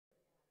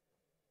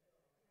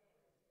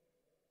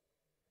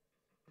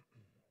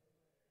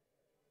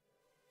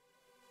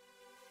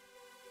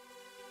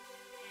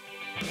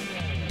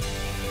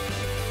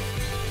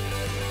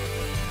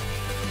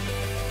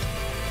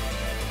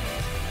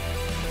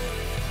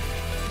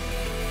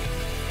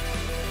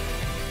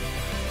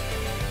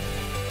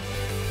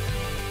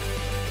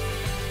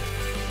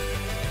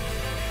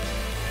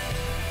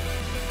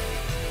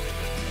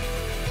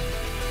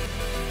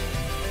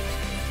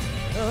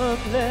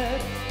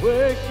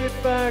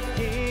worship our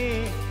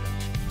King.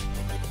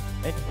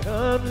 And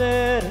come,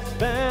 let us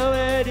bow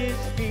at his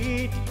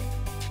feet.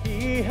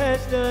 He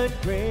has done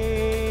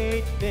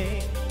great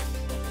things.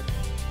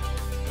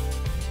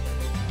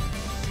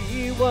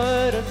 See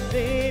what a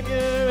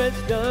Savior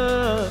has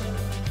done.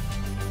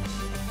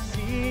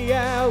 See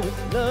how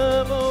his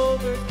love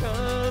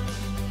overcomes.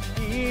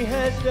 He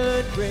has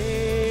done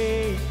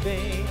great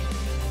things.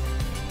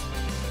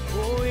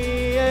 Oh,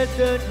 he has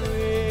done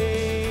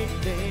great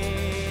things.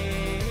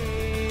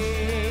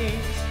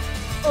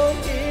 Oh,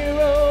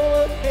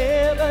 hero of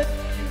heaven,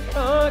 you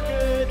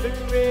conquered the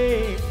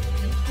grave.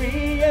 You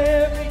free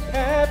every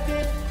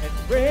captive and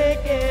break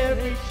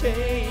every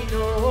chain.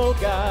 Oh,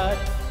 God,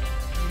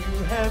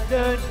 you have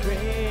done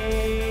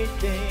great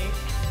things.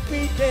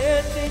 We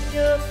dance in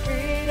your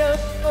freedom,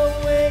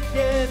 awake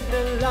and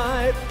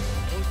alive.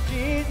 Oh,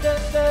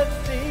 Jesus the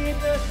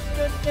Savior,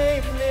 the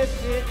name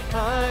lifted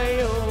high.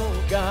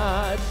 Oh,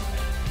 God,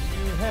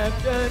 you have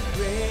done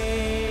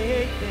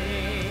great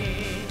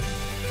things.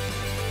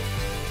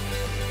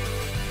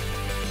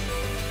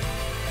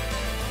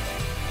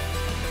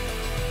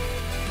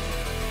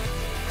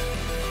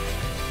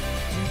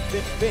 You've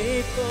been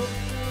faithful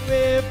through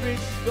every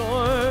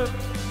storm.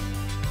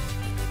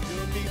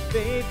 You'll be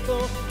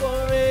faithful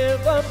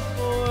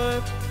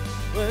forevermore.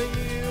 For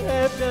you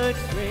have done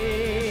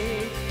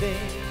great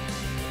things.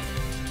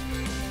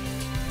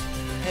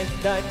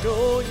 And I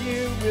know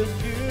you will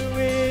do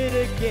it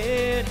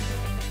again.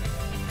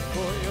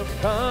 For your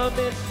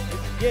promise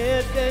is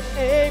yes and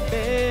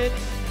amen.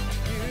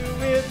 You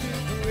will do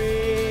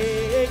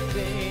great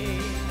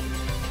things.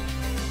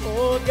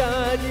 Oh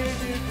God, you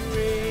do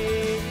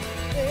great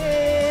things.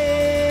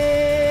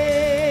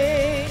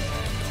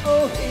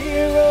 Oh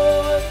hero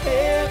of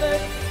heaven,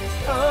 you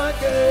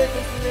conquered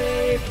the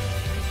grave.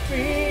 You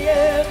free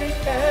every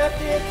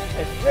captive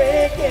and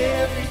break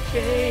every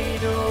chain.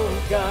 Oh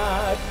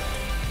God,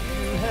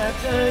 you have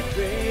done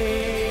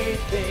great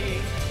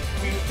things.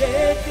 We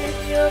dance in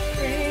your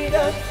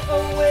freedom,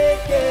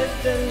 awake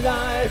and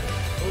alive.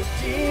 Oh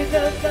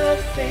Jesus, our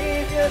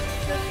Savior,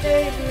 the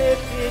name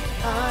lifted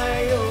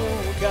high.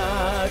 Oh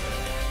God,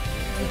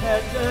 you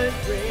have done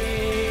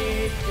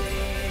great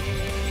things.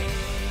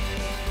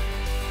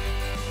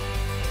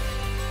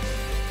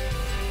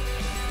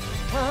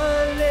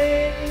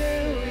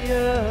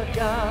 Hallelujah,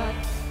 God,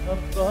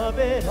 above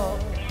it all.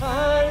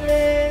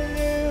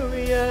 Hallelujah,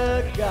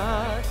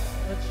 God,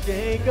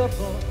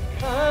 unshakable.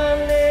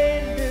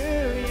 Hallelujah,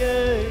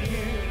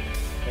 you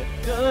have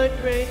done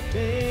great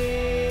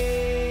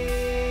things.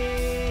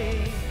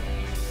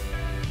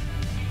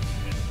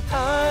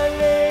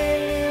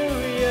 Hallelujah,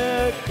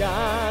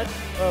 God,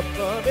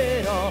 above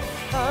it all.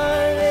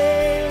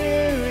 Hallelujah,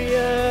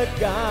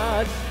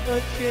 God,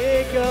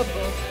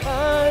 unshakable.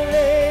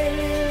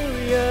 Hallelujah,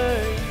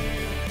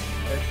 you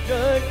have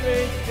done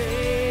great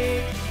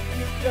things.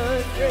 You've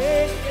done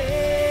great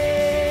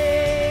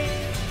things.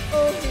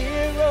 Oh,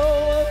 hero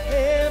of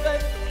heaven,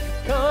 you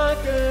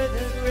conquered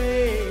the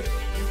grave.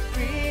 You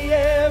free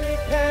every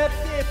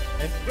captive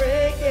and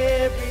break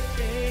every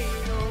chain.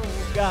 Oh,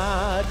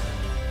 God,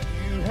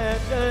 you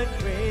have done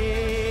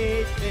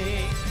great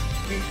things.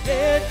 We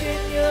dance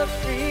in your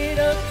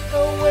freedom,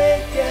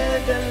 awake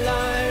and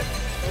alive.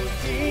 Oh,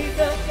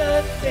 Jesus,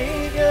 the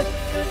Savior,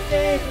 the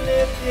name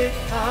lifted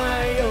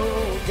high.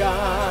 Oh,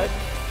 God,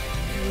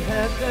 you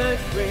have done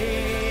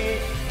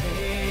great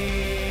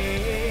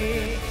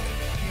things.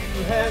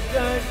 You have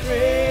done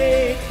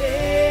great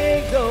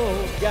things,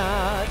 oh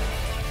God.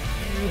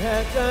 You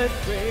have done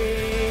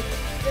great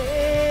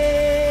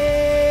things.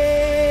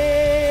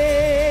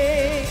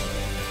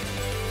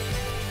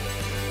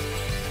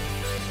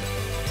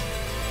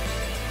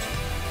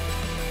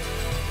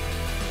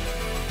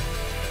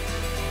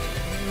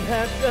 You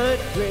have done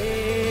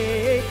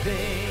great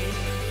things.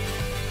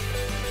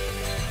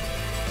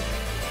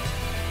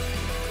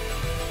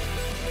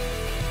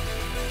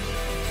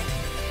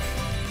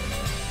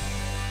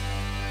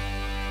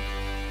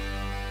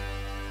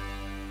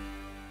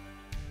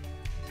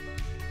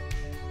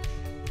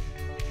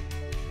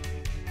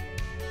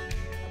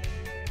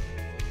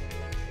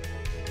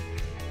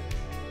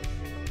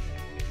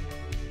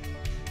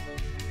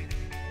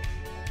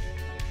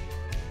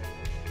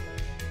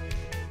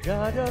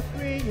 God of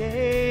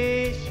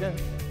creation,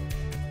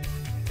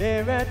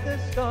 there at the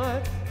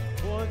start,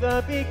 for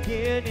the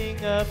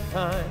beginning of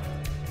time.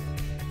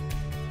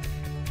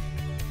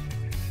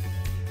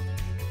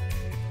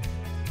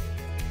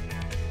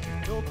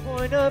 No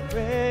point of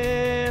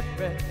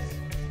reference,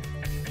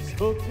 you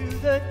spoke to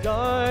the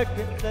dark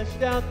and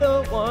fleshed out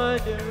the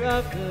wonder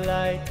of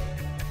light.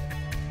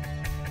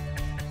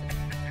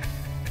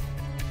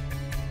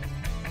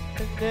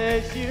 And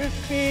as you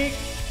speak,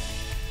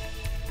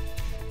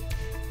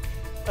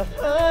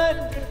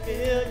 100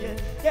 billion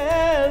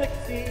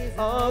galaxies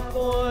are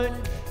born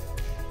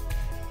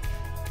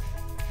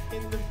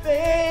in the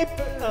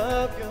vapor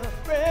of your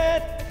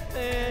breath. The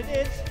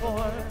planets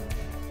form.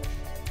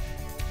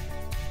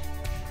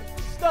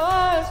 The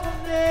stars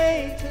were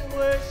made to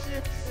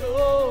worship,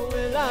 so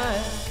will I.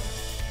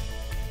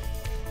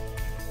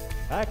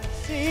 I can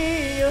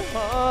see your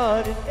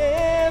heart in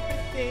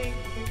everything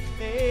you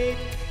make.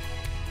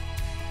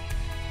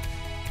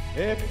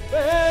 Every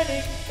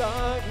burning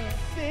star will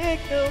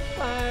signal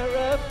fire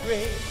of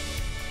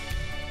grace.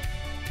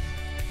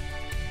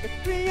 The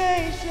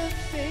creation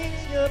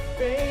sings your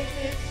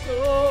praises, so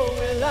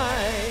will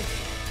I.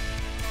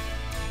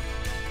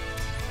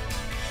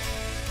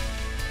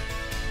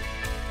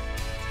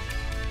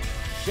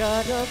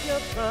 God of your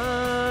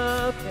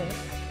promise,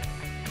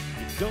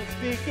 you don't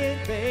speak in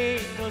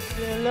vain, no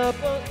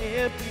syllable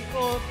empty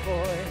or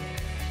void.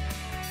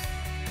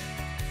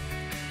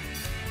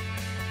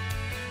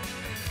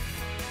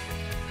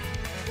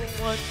 For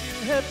once you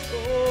have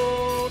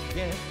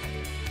spoken,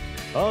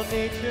 all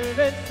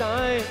nature and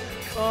science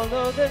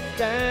follow the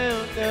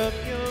sound of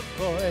your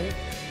voice.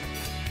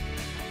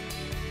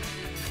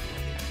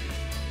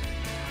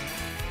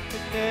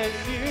 And as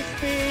you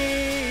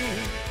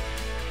speak,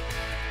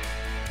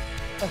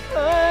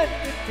 100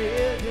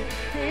 billion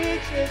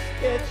creatures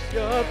catch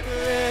your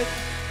breath,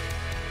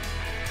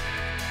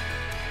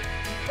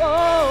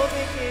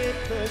 evolving in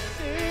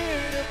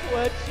pursuit of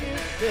what you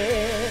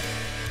said.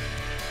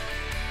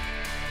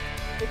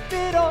 If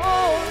it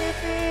all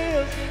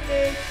reveals in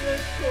nature,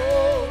 so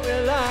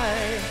will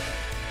I.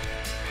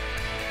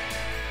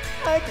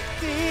 I can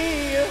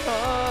see your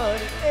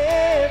heart in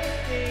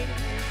everything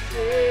you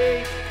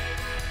say.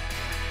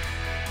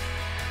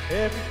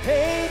 Every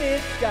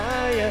painted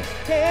sky a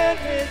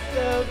canvas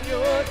of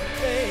your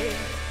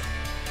grace.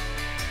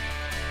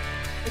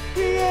 The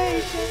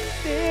creation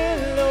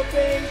still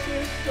obeys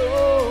you, so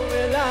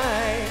will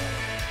I.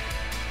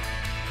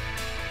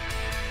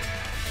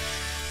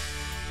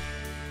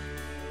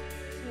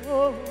 So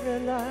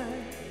will I.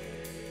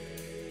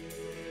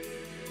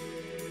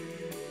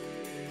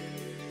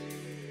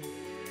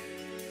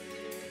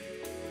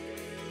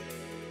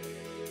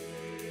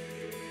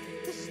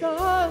 The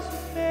stars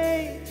were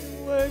made to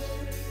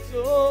worship,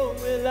 so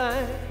will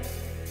I.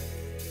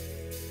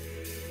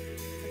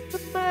 The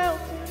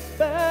mountains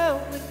bow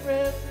in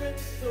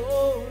reverence, so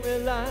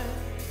will I.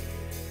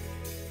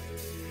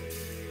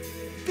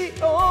 The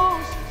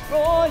oceans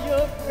roar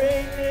your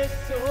greatness,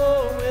 so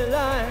will I.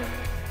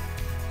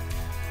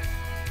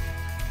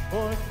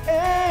 For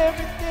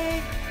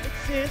everything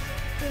exists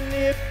to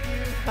lift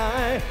you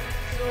high,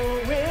 so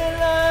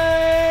will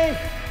I.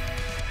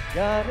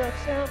 God of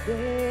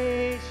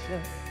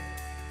salvation,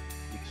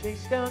 you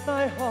chase down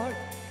my heart,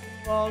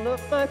 all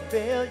of my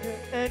failure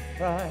and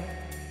pride.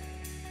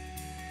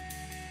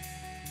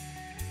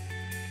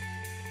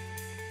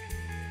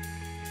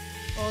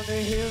 On the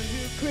hill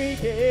you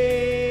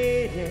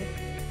created,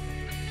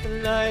 the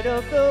light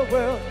of the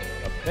world,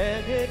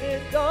 abandoned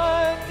in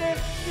darkness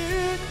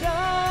to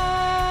die.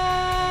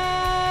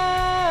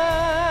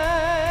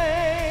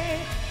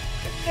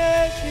 And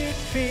as you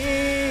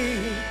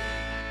speak,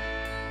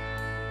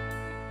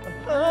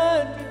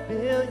 100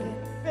 billion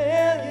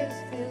failures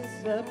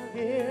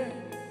disappear.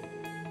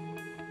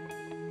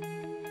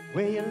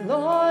 Where you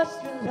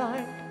lost your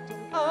life,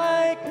 till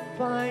I could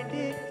find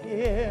it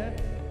here.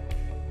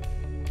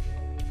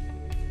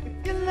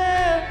 If you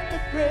left the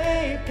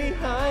grave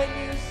behind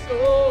you, so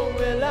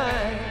will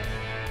I.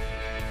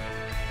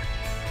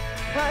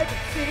 I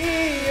can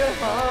see your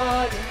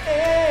heart in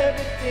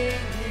everything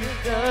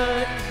you've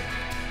done.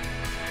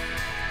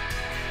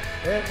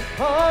 Every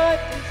part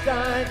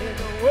designed in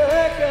a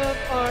work of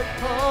art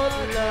called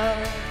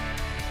love.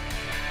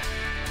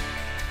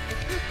 If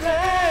you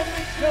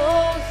gladly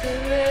show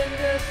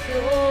surrender,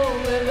 so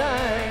will I.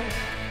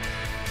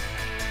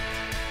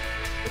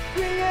 The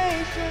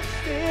creation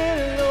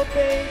still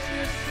obeys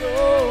you, so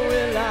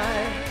will I.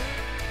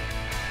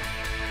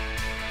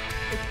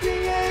 The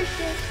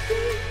creation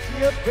sings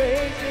your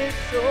praises,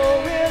 so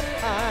will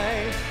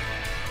I.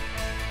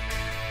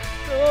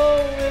 So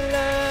will I.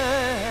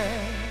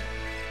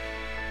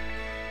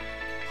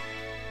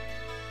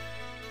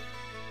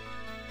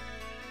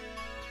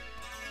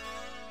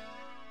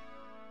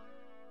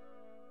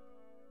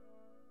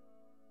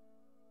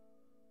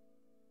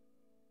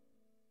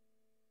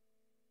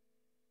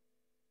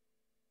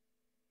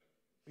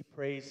 We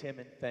praise him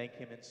and thank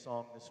him in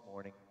song this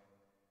morning.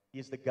 He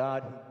is the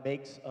God who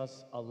makes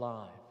us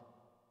alive,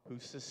 who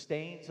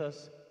sustains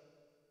us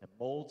and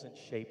molds and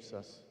shapes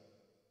us,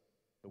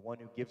 the one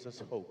who gives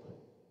us hope.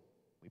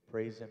 We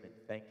praise him and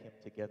thank him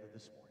together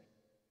this morning.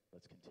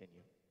 Let's continue.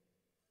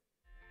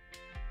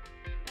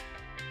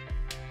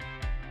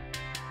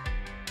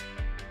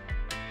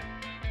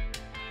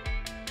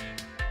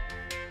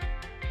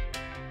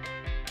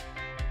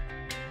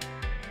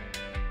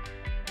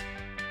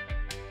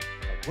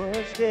 I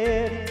was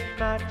dead in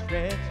my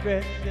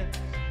transgressions,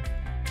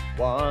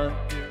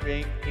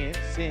 wandering in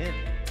sin.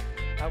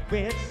 I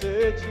went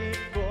searching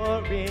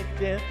for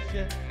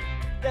redemption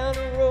down a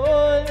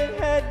road that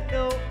had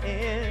no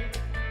end.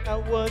 I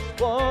was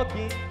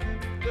walking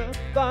through the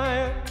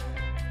fire.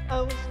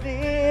 I was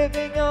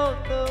living on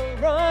the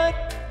run,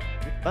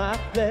 with my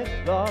flesh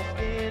lost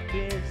in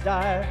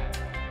desire.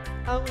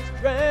 I was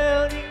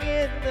drowning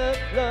in the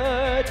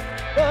flood,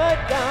 but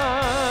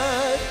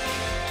God,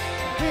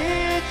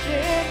 rich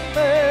in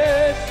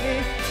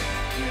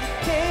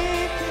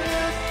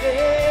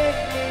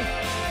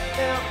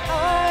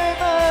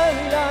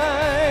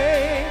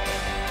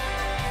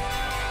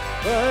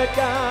But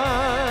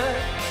God,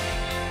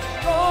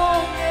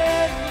 strong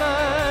and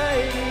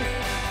mighty,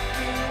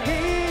 you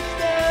reached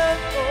down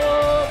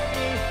for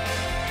me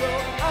so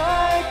I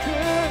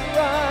could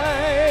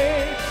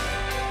rise.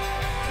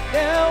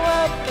 Now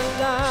I'm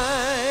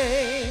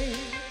alive.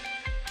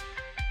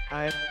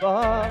 I'm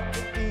far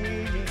from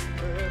being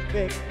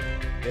perfect.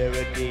 There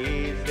are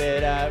days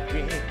that I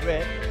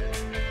regret.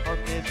 On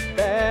this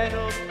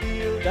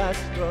battlefield I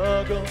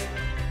struggle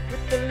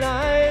with the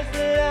lies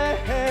that I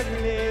have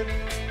lived.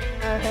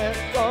 I have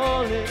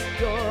fallen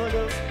short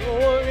of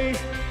glory.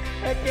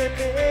 I can't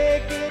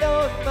make it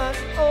on my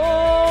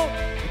own.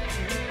 If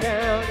you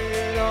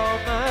counted all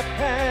my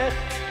past,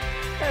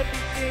 I'd be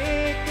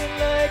sinking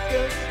like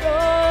a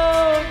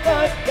stone.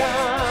 But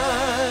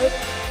God,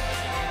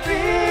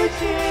 rich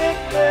in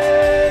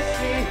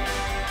mercy,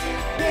 you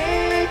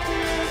came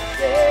to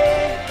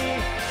save me.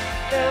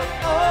 Now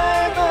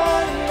I'm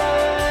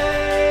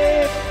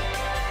alive.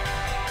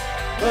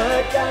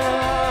 But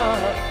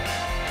God,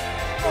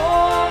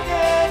 strong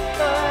and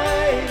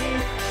mighty,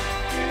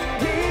 you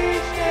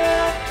reached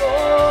down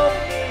for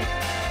me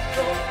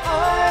so I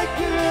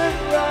could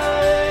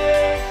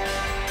rise.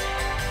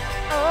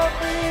 I'm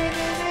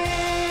breathing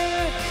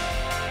in,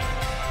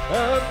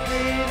 I'm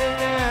breathing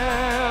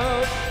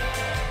out.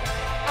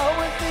 I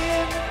was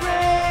in the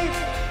grave,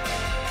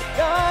 but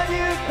God,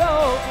 you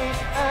called me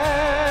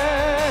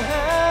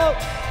out.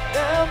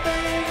 Now I'm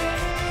breathing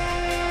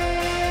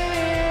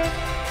in,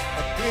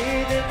 I'm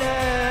breathing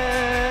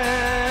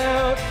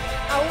out.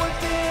 I was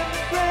in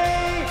the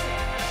grave,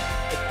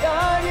 but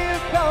God, you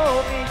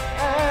called me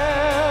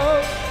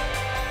out.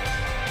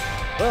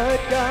 But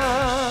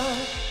God,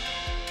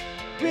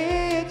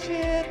 rich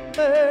in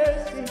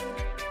mercy,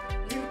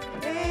 you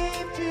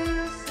came to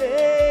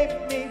save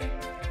me.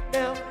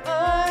 Now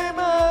I'm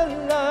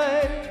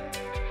alive.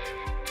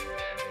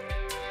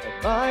 And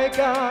my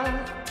God,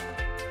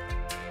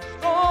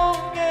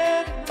 strong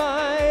and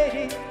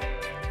mighty,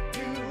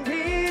 you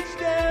reached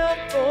down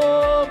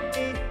for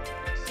me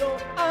so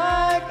I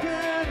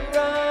could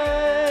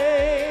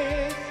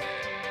rise.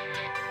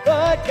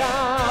 But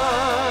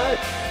God,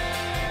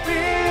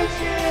 rich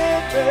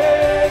in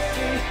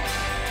mercy,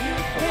 you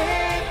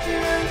came to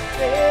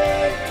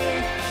save me.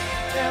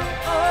 Now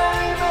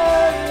I'm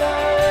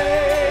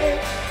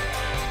alive.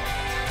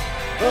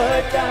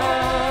 But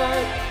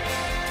God,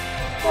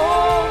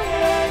 strong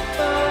and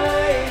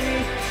mighty,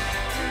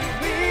 you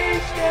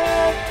reached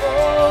down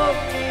for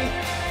me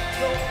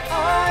so I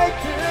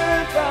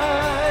could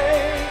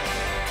rise.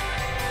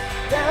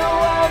 Now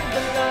I'm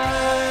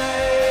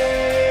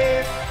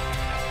alive.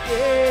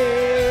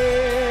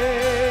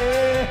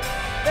 Yeah.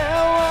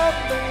 Now I'm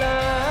alive.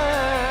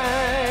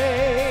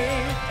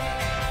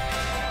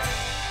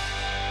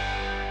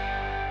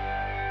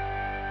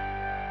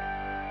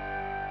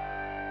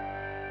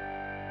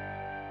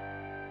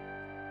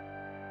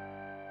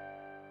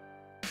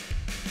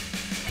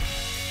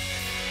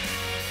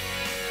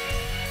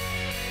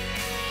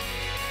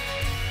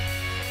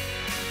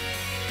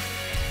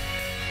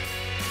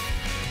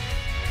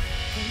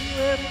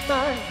 You am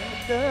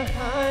the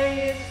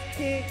highest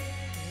King,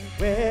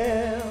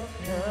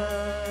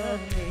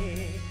 welcome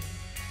me.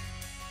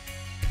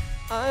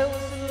 I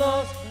was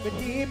lost, but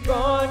He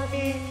brought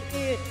me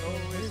in. Oh,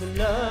 His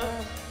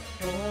love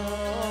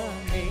for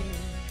me.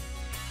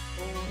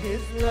 Oh,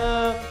 His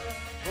love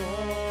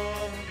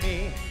for me.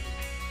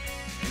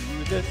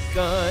 Through the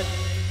sun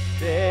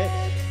set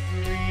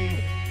free.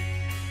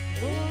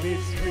 Oh,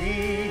 it's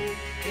free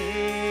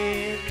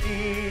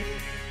indeed.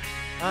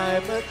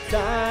 I'm a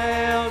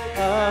child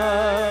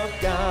of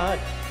God.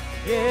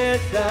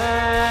 Yes,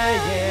 I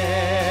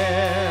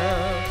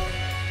am.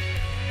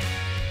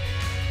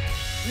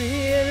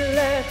 Free at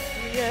last,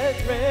 He has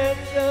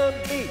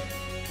ransomed me.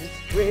 His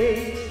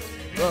grace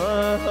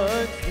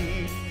runs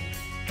deep.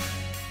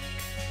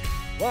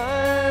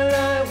 While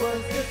I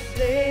was a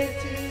slave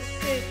to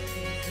sin,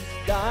 Jesus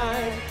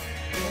died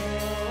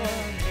for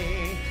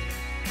me.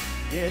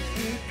 Yes,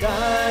 He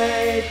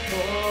died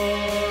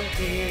for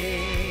me.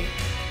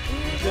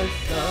 The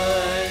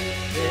sun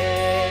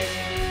set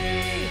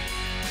free,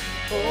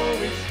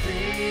 oh, it's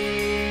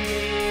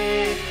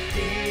free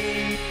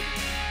indeed.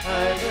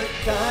 I'm a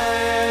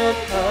child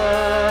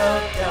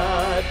of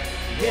God,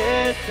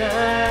 yes I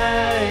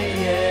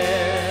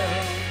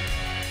am.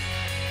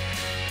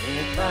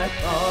 In my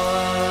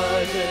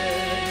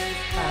Father's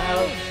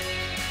house,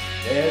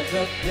 there's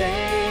a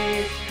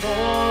place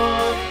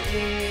for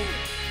me.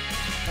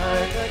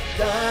 I'm a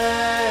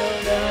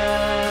child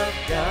of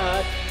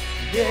God,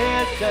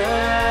 yes I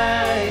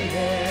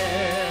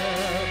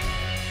am.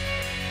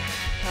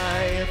 I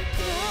am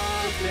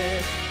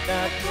chosen,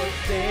 not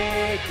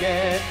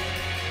forsaken.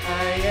 I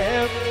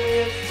am who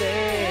you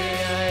say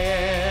I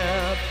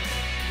am.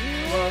 You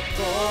are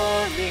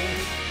for me,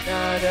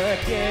 not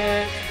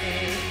against me.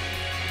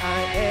 I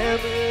am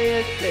who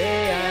you say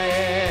I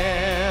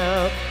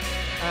am.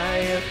 I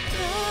am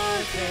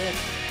chosen,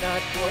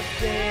 not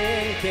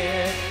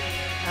forsaken.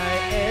 I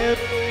am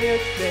who you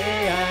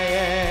say I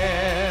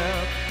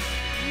am.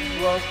 You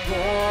are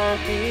for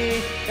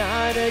me,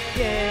 not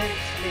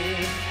against me.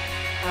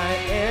 I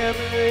am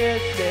who you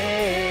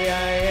say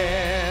I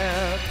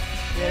am.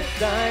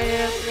 Yes, I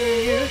am who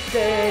you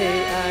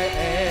say I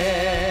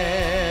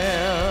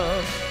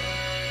am.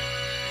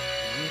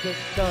 The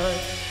sun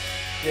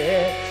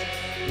sets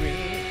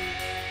free,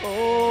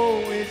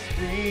 oh, it's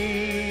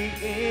free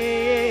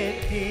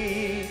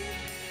indeed.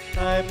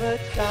 I'm a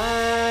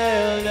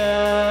child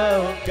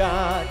of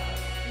God,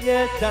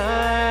 yes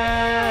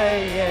I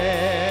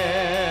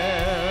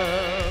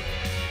am.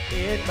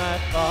 In my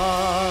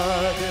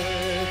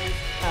Father's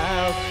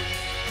house,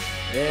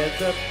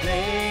 there's a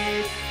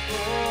place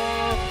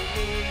for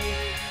me.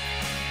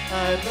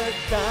 I'm a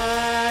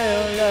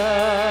child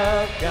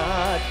of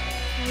God,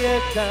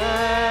 yes I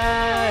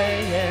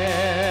am.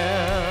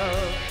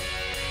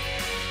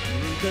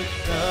 The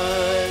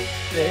sun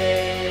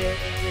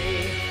sets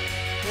free,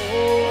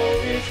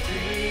 oh, it's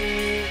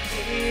free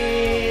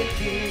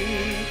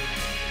indeed.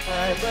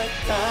 I'm a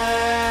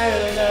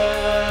child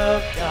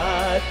of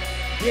God,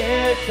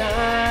 yes I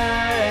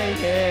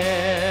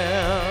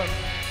am.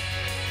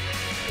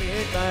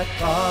 In my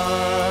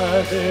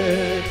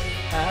Father's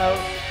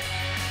house,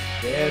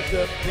 there's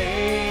a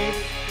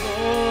place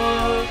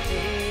for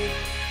me.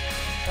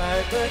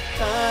 I'm a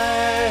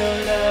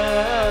child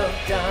of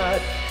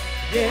God,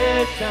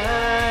 yes I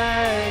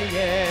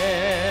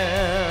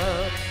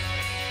am.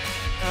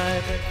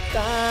 I'm a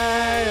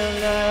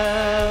child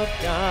of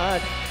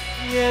God,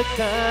 yes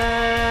I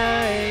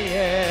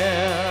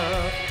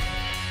am.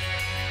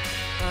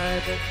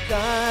 I'm a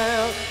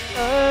child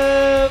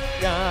of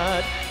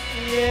God,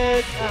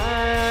 yes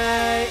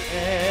I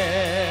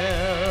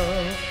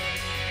am.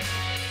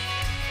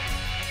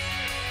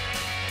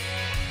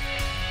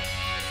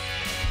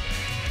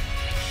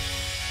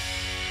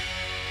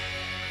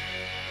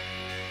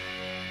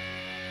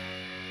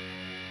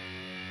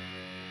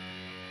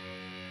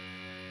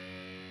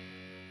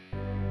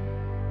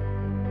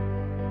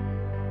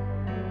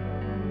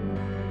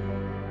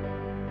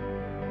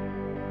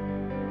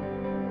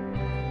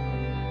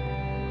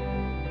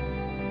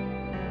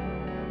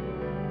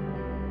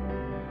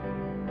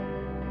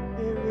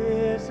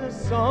 There is a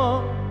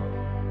song,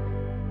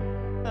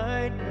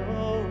 I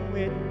know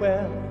it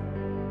well,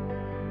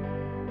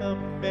 a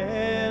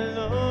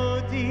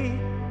melody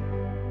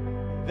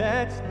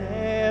that's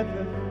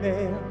never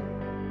failed.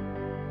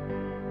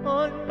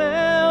 On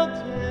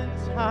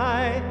mountains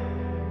high,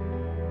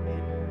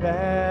 in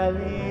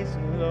valleys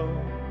low,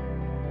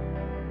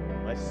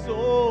 my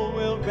soul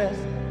will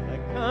rest, my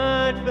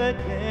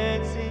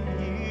confidence in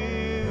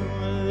you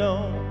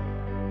alone.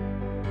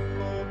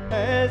 Hope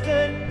has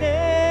a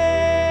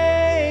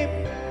name,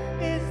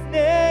 his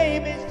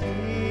name is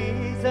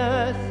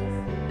Jesus.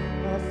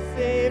 Our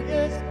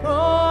Savior's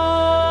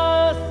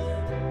cross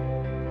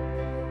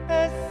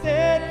has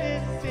set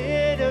this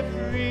sinner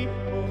free.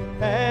 Hope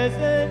has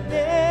a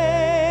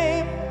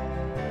name,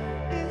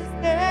 his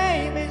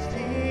name is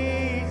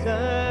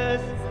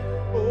Jesus.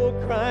 Oh,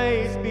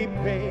 Christ be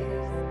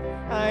praised,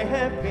 I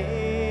have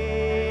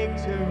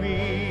victory.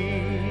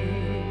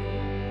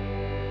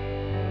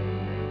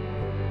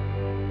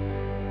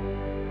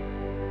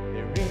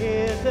 There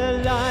is a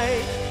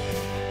light,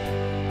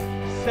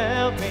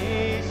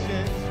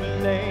 salvation's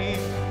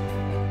flame,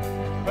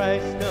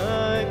 Christ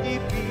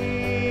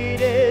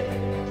undefeated,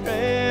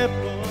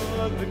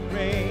 trampled the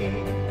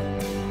grave.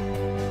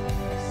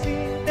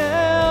 See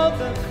now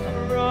the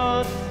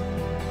cross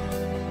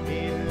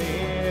be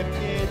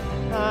lifted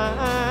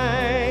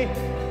high.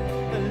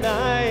 The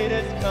light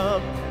has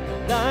come, the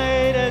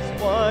light has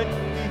won.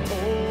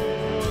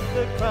 Behold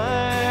the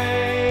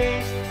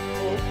Christ.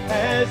 Hope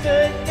has a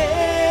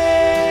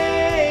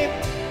name,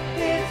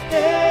 his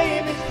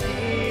name is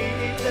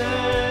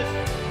Jesus.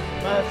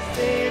 My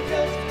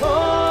Savior's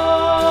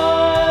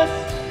cross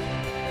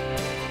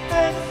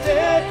has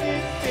set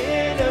his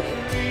sinner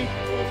free.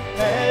 Hope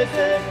has a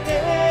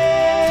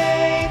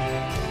name,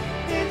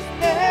 his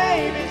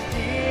name is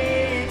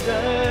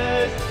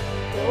Jesus.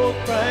 Oh,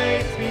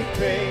 Christ be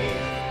praised,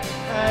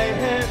 I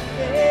have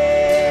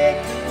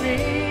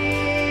victory.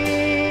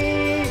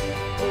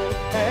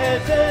 Hope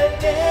has a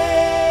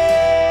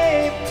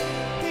name,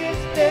 his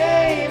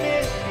name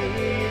is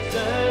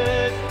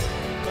Jesus.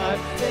 My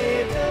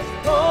Savior's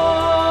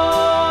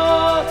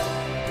cross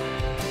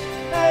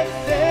has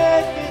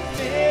set the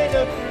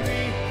sinner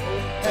free.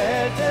 Hope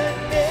has a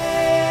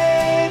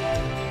name,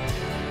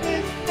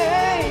 his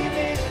name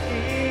is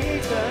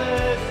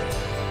Jesus.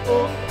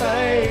 Oh,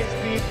 Christ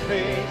be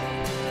praised,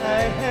 I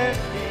have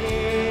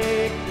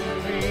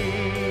victory.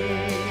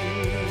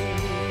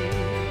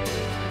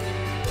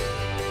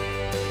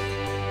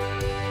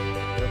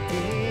 There'll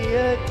be a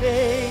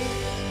day,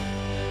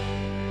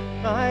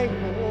 my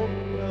hope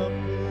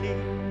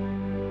complete.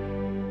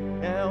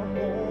 Now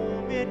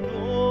home in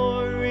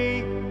glory,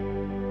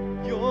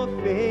 your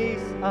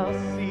face I'll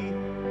see.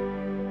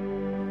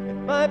 And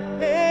my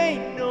pain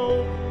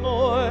no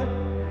more,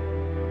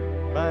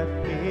 my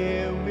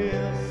fear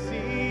will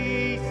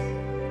cease.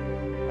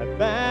 I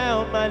bow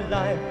my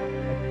life, I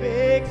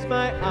fix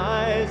my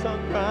eyes on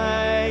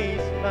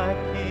Christ, my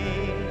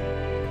King.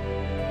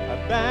 I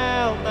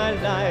bow my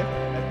life,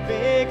 I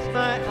fix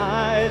my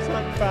eyes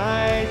on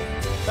Christ,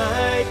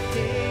 my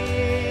King.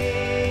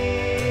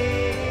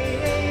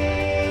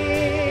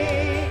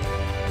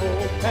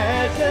 Hope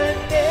has a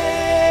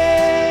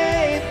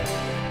name,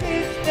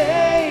 His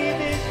name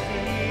is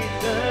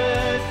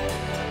Jesus,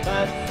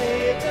 my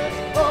Savior's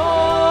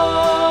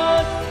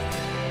cross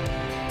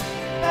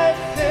has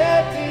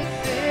set me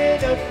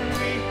sinner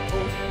free.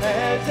 Hope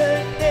has a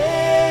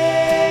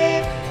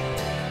name,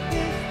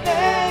 His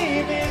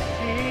name is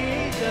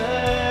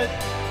Jesus.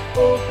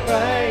 Oh,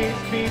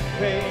 Christ be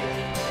praised,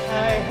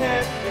 I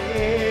have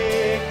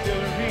victory.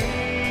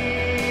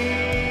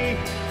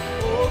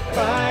 Oh,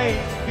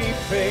 Christ be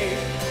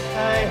praised, I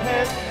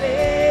have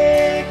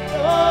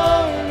victory.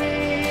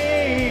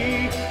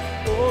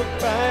 Oh,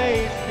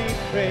 Christ be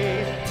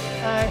praised,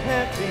 I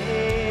have victory.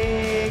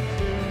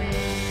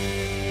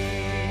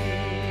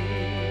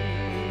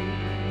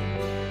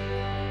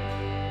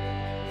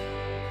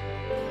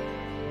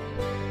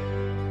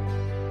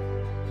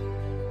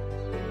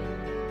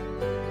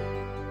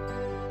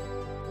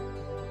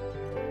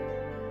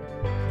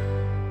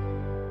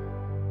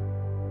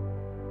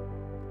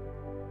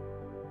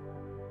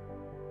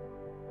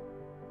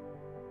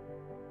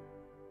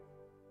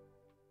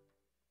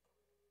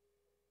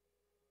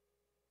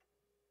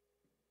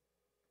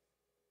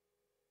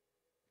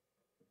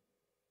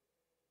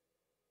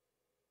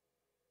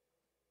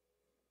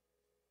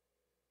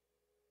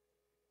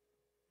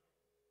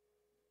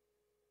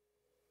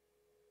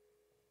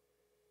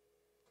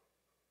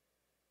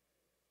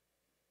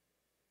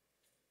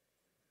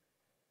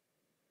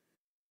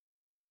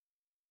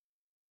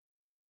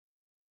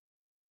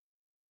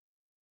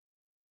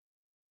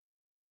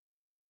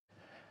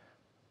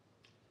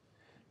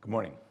 Good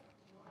morning.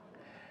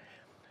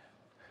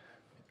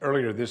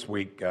 Earlier this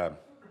week,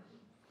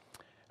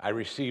 I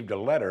received a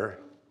letter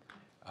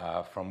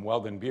from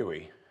Weldon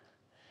Buey.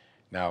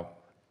 Now,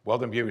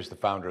 Weldon Buey is the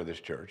founder of this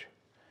church,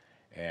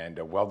 and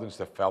Weldon's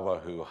the fellow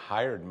who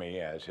hired me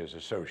as his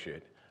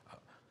associate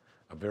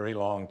a very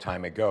long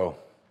time ago.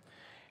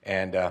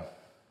 And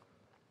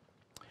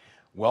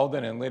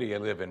Weldon and Lydia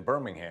live in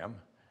Birmingham.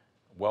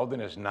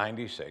 Weldon is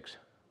 96,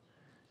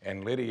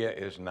 and Lydia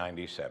is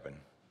 97.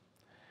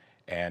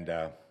 And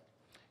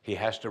he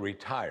has to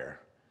retire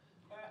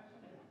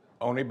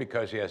only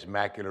because he has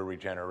macular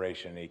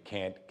regeneration. He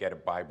can't get a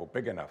Bible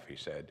big enough, he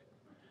said,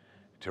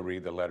 to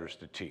read the letters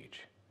to teach.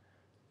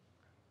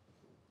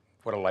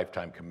 What a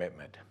lifetime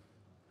commitment.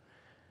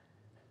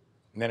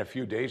 And then a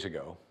few days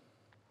ago,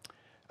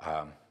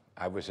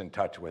 I was in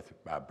touch with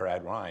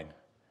Brad Ryan,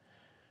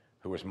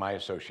 who was my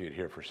associate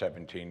here for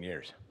 17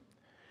 years.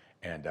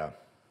 And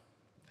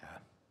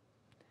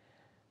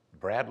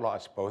Brad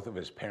lost both of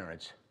his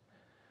parents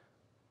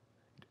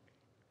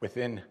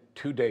within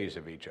 2 days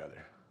of each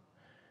other,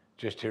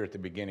 just here at the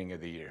beginning of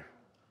the year.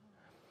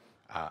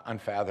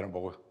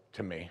 Unfathomable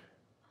to me,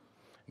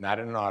 not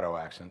in an auto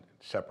accident,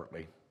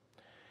 separately.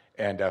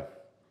 And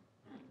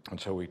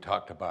so we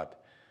talked about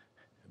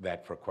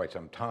that for quite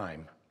some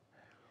time,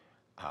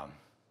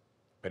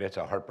 but it's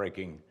a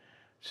heartbreaking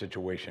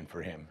situation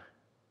for him.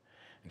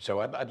 And so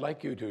I'd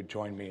like you to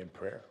join me in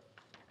prayer.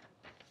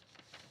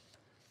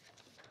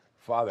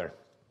 Father,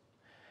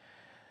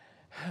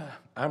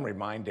 I'm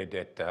reminded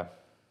that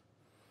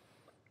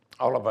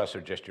all of us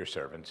are just your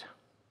servants.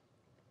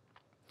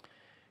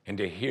 And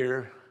to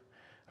hear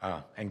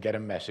and get a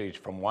message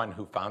from one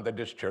who founded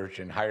this church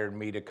and hired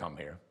me to come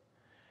here,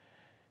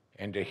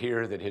 and to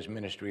hear that his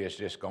ministry has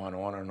just gone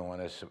on and on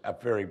is a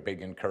very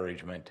big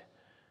encouragement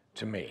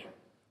to me.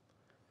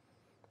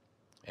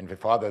 And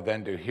Father,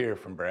 then to hear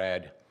from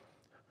Brad,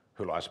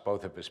 who lost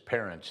both of his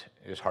parents,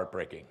 is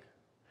heartbreaking.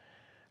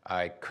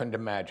 I couldn't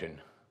imagine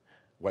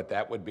what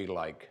that would be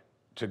like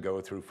to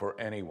go through for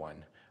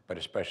anyone, but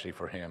especially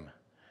for him.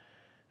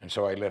 And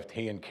so I lift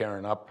he and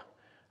Karen up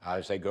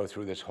as they go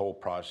through this whole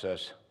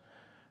process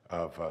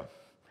of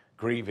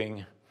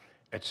grieving,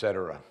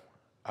 etc.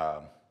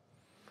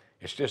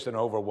 It's just an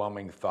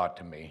overwhelming thought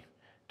to me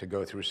to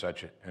go through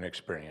such an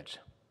experience.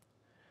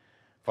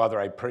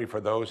 Father, I pray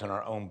for those in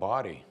our own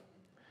body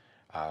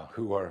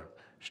who are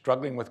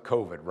struggling with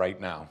COVID right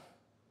now.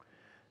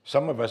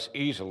 Some of us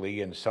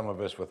easily and some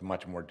of us with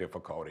much more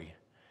difficulty.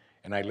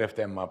 And I lift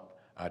them up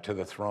to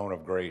the throne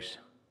of grace.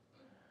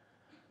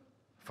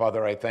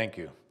 Father, I thank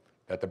you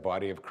that the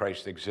body of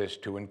Christ exists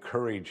to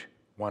encourage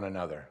one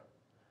another.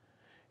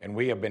 And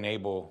we have been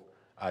able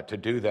to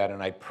do that.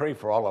 And I pray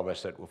for all of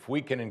us that if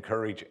we can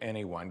encourage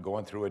anyone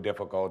going through a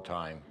difficult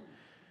time,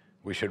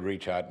 we should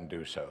reach out and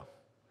do so.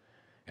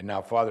 And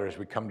now, Father, as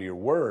we come to your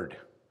word,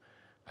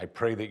 I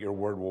pray that your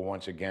word will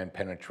once again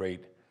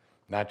penetrate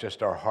not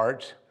just our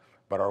hearts,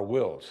 but our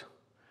wills.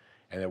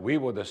 And that we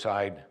will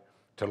decide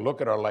to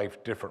look at our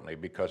life differently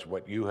because of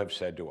what you have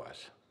said to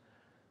us.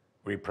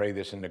 We pray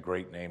this in the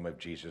great name of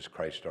Jesus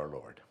Christ our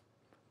Lord.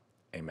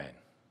 Amen.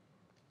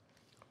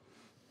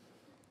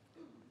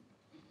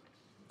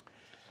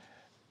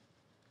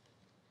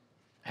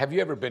 Have you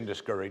ever been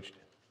discouraged?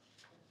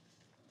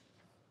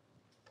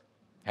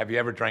 Have you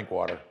ever drank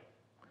water?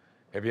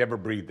 Have you ever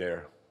breathed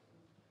air?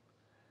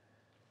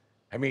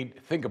 I mean,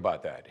 think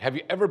about that. Have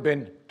you ever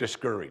been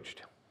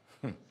discouraged?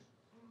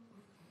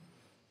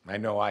 I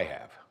know I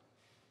have.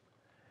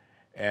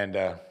 And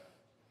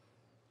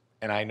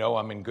I know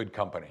I'm in good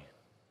company.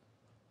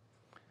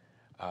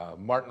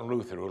 Martin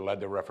Luther, who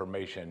led the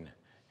Reformation,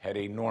 had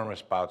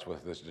enormous bouts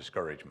with this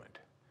discouragement.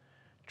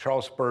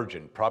 Charles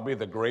Spurgeon, probably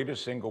the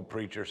greatest single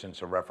preacher since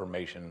the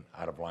Reformation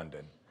out of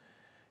London,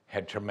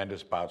 had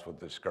tremendous bouts with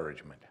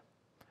discouragement.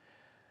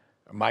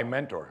 My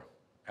mentor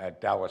at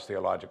Dallas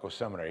Theological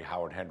Seminary,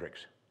 Howard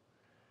Hendricks,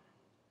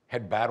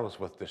 had battles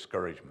with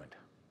discouragement.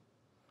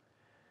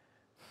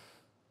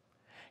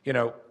 You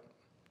know,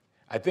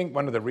 I think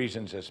one of the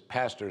reasons as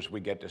pastors we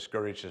get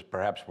discouraged is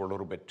perhaps we're a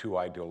little bit too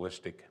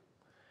idealistic.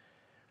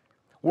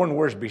 Warren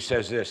Wiersbe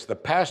says this,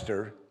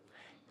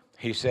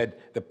 he said,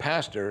 the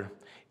pastor,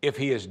 if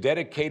he is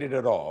dedicated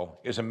at all,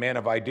 is a man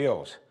of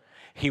ideals.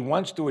 He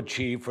wants to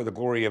achieve for the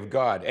glory of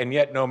God, and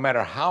yet no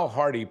matter how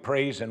hard he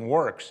prays and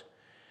works,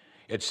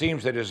 it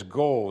seems that his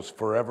goals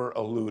forever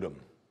elude him.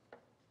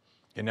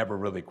 They never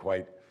really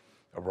quite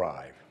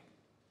arrive.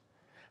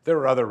 There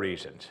are other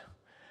reasons.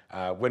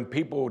 When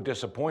people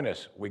disappoint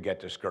us, we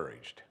get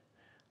discouraged.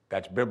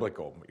 That's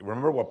biblical.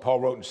 Remember what Paul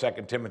wrote in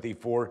 2 Timothy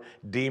 4?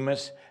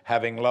 Demas,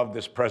 having loved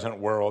this present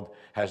world,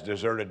 has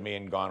deserted me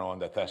and gone on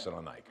to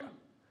Thessalonica.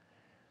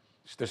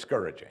 It's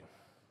discouraging.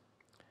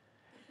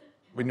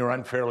 When you're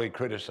unfairly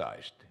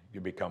criticized,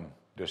 you become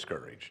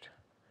discouraged.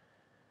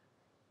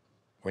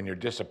 When you're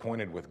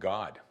disappointed with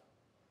God,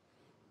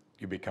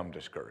 you become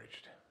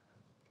discouraged.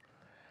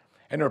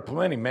 And there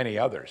are many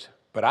others.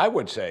 But I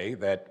would say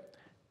that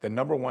the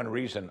number one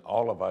reason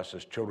all of us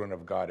as children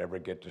of God ever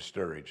get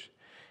discouraged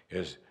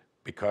is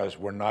because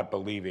we're not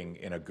believing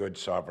in a good,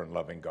 sovereign,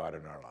 loving God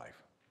in our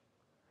life.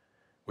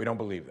 We don't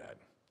believe that.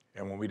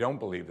 And when we don't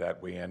believe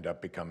that, we end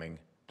up becoming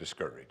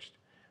discouraged.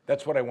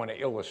 That's what I want to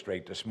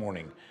illustrate this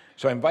morning.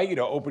 So I invite you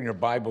to open your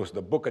Bibles to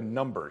the book of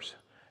Numbers,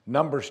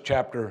 Numbers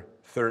chapter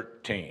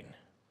 13.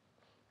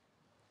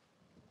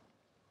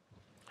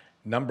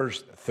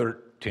 Numbers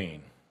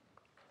 13.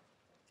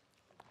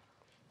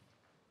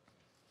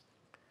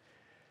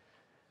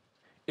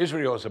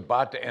 Israel is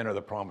about to enter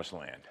the promised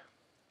land.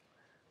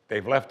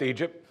 They've left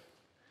Egypt.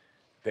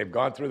 They've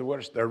gone through the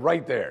wilderness. They're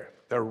right there.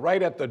 They're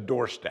right at the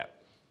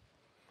doorstep.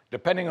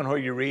 Depending on who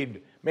you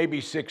read,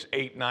 maybe 6,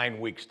 8, 9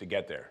 weeks to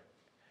get there.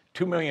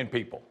 2 million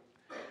people.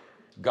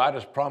 God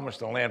has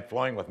promised a land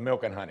flowing with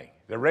milk and honey.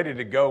 They're ready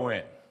to go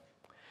in.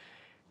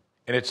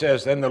 And it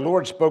says, then the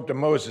Lord spoke to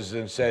Moses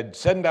and said,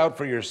 send out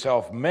for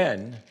yourself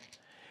men,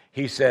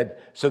 he said,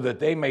 so that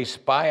they may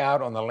spy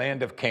out on the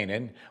land of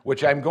Canaan,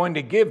 which I'm going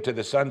to give to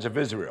the sons of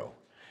Israel.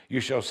 You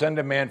shall send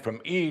a man from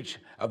each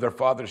of their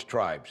father's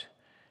tribes,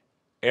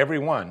 every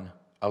one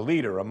a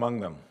leader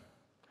among them.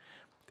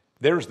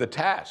 There's the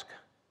task.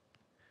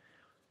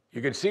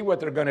 You can see what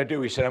they're going to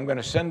do. He said, I'm going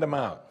to send them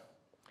out.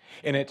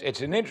 And it's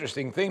an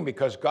interesting thing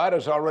because God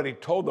has already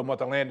told them what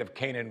the land of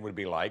Canaan would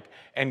be like,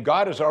 and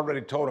God has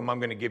already told them, I'm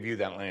going to give you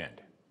that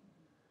land.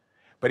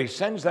 But he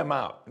sends them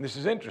out. And this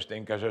is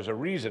interesting because there's a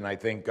reason I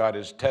think God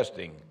is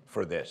testing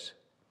for this.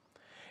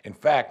 In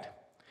fact,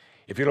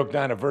 if you look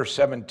down at verse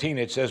 17,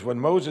 it says, when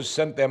Moses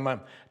sent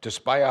them to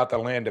spy out the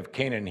land of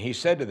Canaan, he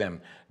said to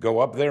them, go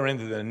up there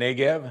into the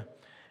Negev,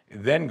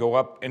 then go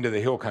up into the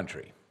hill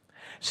country.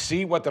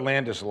 See what the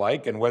land is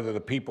like and whether the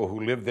people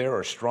who live there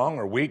are strong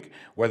or weak,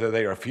 whether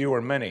they are few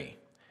or many.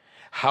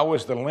 How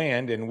is the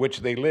land in which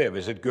they live?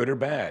 Is it good or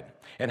bad?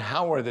 And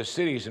how are the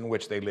cities in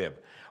which they live?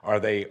 Are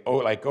they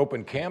like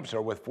open camps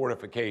or with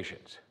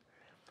fortifications?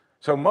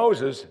 So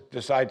Moses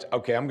decides,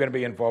 okay, I'm going to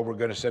be involved. We're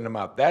going to send them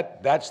out.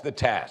 That's the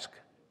task.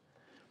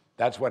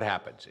 That's what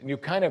happens. And you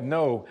kind of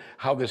know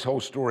how this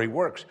whole story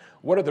works.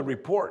 What are the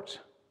reports?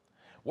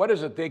 What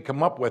is it they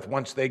come up with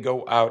once they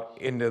go out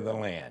into the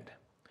land?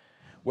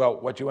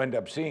 Well, what you end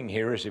up seeing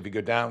here is if you go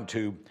down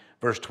to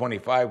verse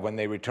 25, when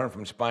they return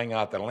from spying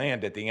out the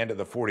land at the end of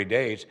the 40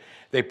 days,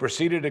 they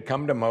proceeded to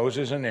come to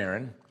Moses and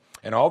Aaron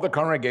and all the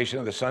congregation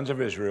of the sons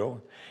of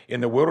Israel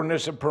in the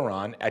wilderness of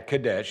Paran at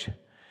Kadesh,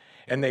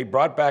 and they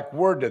brought back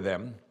word to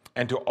them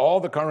and to all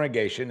the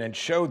congregation and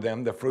showed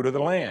them the fruit of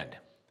the land.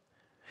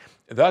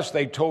 Thus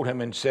they told him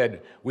and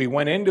said, we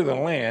went into the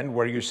land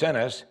where you sent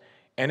us,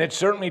 and it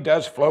certainly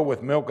does flow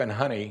with milk and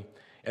honey,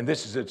 and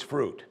this is its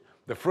fruit.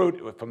 The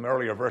fruit from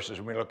earlier verses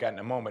when we look at in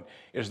a moment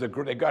is they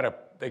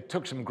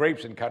took some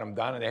grapes and cut them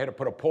down, and they had to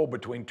put a pole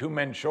between two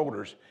men's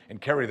shoulders and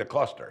carry the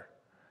cluster.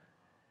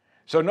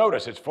 So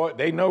notice,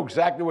 they know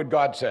exactly what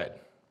God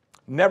said.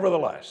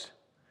 Nevertheless,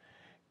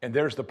 and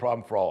there's the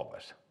problem for all of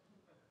us.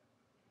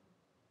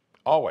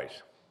 Always.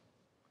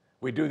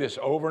 We do this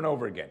over and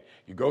over again.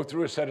 You go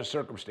through a set of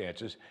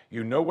circumstances,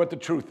 you know what the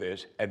truth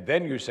is, and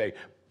then you say,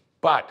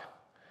 but,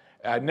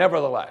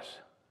 nevertheless.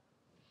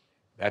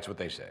 That's what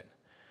they said.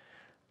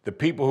 The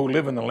people who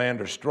live in the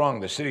land are strong.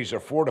 The cities are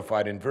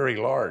fortified and very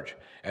large.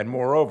 And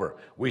moreover,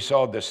 we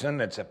saw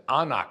descendants of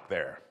Anak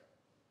there.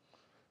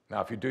 Now,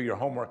 if you do your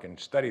homework and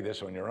study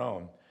this on your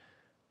own,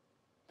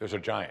 those are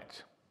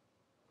giants.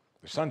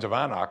 The sons of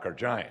Anak are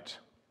giants.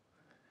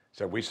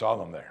 So we saw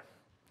them there.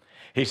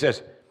 He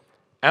says,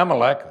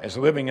 Amalek is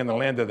living in the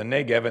land of the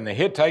Negev, and the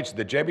Hittites,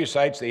 the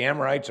Jebusites, the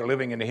Amorites are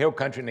living in the hill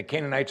country, and the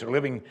Canaanites are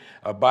living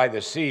by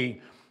the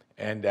sea,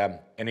 and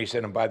he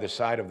said, and by the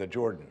side of the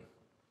Jordan.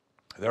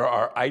 There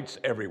are ites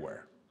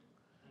everywhere.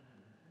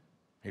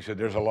 He said,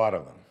 there's a lot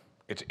of them.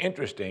 It's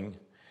interesting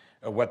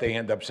what they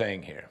end up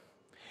saying here.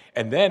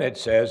 And then it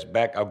says,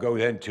 back, I'll go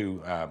then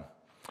to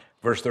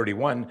verse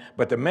 31,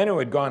 but the men who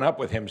had gone up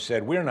with him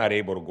said, we're not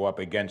able to go up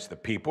against the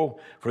people,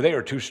 for they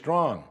are too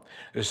strong.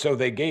 So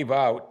they gave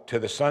out to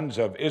the sons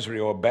of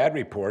Israel a bad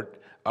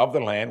report of the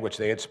land which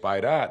they had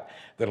spied out.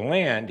 The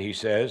land, he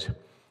says,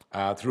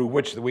 through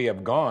which we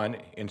have gone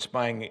in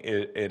spying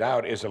it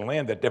out is a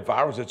land that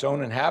devours its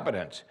own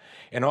inhabitants.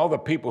 And all the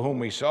people whom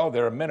we saw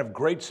there are men of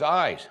great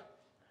size.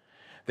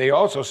 They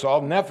also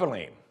saw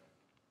Nephilim.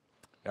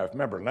 Now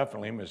remember,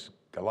 Nephilim is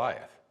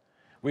Goliath.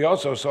 We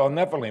also saw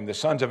Nephilim. The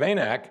sons of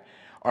Anak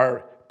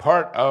are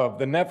part of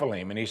the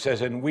Nephilim. And he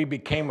says, and we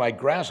became like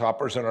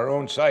grasshoppers in our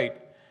own sight,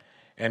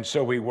 and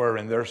so we were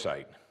in their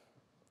sight.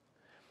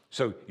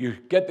 So you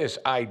get this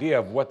idea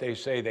of what they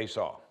say they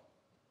saw.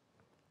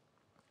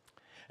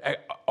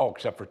 Oh,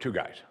 except for two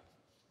guys.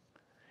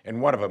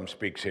 And one of them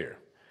speaks here.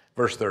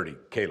 Verse 30,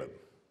 Caleb.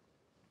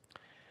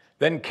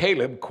 Then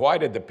Caleb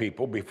quieted the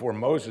people before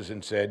Moses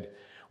and said,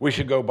 we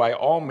should go by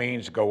all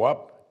means, go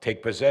up,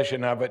 take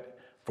possession of it,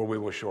 for we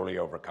will surely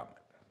overcome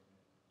it.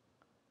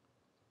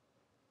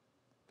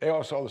 They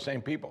all saw the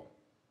same people.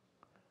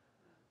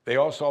 They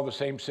all saw the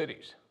same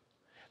cities.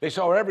 They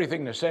saw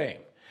everything the same.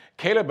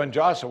 Caleb and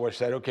Joshua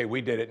said, okay,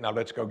 we did it, now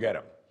let's go get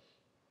them.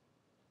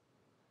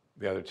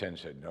 The other 10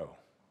 said no.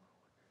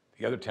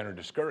 The other 10 are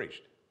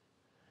discouraged.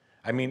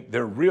 I mean,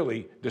 they're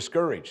really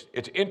discouraged.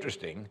 It's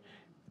interesting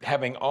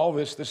having all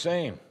this the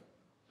same.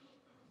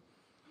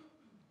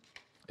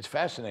 It's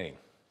fascinating.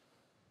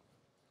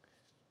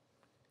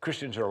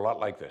 Christians are a lot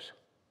like this.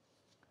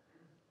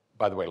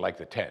 By the way, like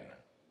the 10.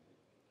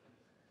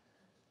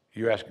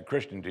 You ask a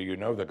Christian, do you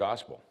know the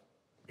gospel?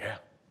 Yeah.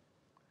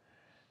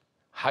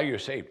 How you're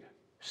saved?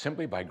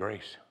 Simply by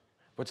grace.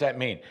 What's that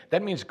mean?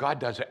 That means God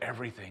does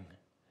everything.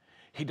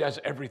 He does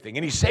everything,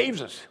 and he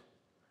saves us.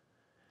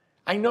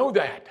 I know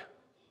that.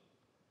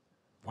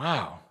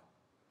 Wow.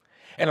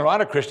 And a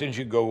lot of Christians,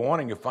 you go on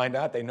and you find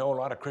out they know a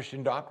lot of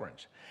Christian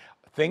doctrines.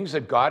 Things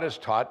that God has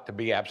taught to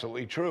be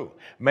absolutely true.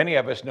 Many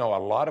of us know a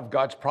lot of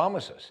God's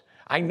promises.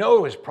 I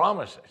know his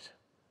promises.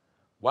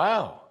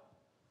 Wow.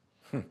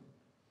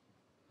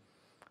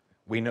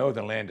 We know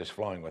the land is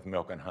flowing with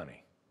milk and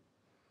honey.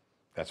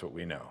 That's what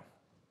we know.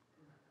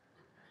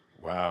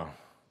 Wow.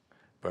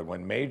 But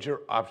when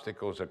major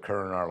obstacles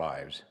occur in our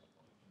lives,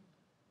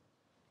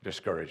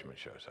 discouragement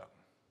shows up.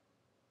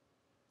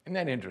 Isn't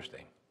that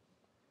interesting?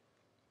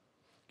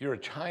 You're a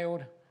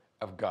child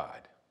of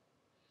God.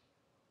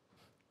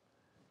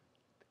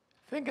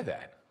 Think of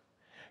that.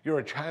 You're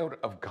a child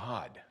of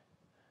God.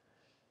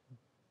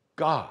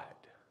 God.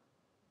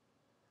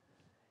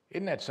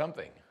 Isn't that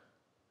something?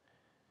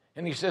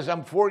 And he says,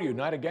 I'm for you,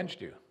 not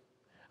against you.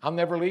 I'll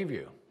never leave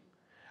you.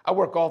 I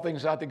work all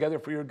things out together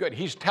for your good.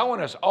 He's telling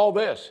us all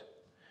this.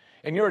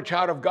 And you're a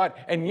child of God,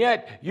 and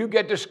yet you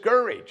get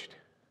discouraged.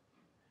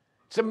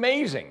 It's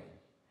amazing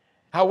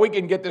how we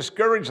can get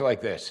discouraged like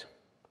this.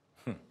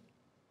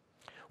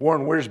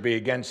 Warren Wiersbe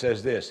again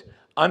says this,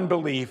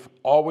 unbelief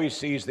always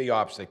sees the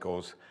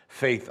obstacles,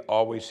 faith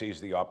always sees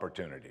the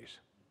opportunities.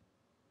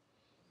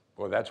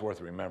 Boy, that's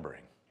worth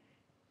remembering.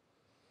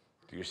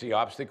 Do you see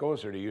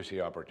obstacles or do you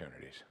see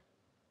opportunities?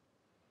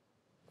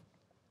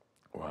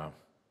 Wow.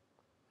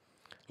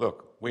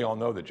 Look, we all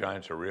know the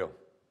giants are real.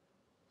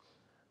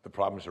 The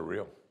problems are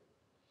real.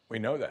 We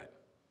know that.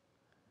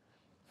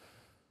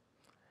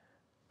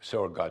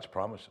 So are God's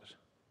promises.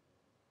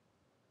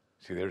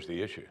 See, there's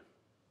the issue.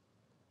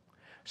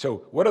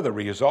 So what do the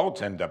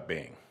results end up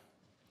being?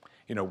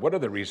 You know, what are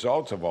the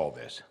results of all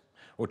this?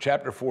 Well,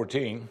 chapter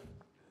 14,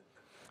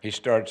 he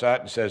starts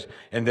out and says,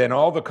 and then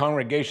all the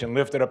congregation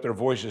lifted up their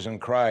voices and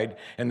cried,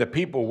 and the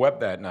people wept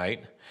that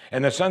night.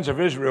 And the sons of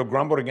Israel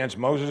grumbled against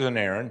Moses and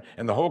Aaron,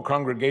 and the whole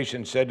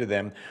congregation said to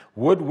them,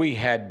 would we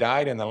had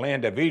died in the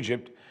land of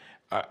Egypt,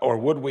 or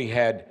would we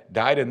had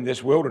died in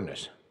this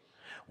wilderness?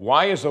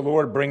 Why is the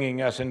Lord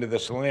bringing us into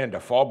this land to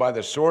fall by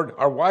the sword?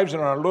 Our wives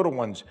and our little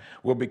ones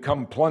will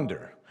become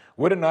plunder.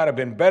 Would it not have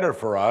been better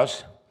for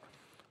us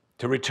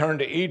to return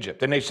to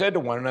Egypt? And they said to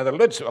one another,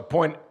 let's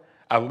appoint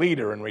a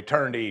leader and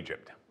return to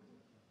Egypt.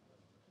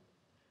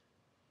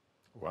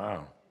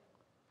 Wow.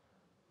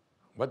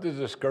 What does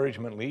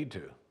discouragement lead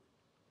to?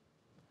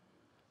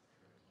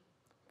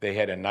 They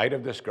had a night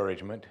of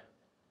discouragement.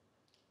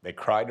 They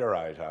cried their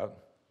eyes out.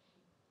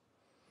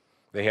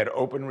 They had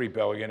open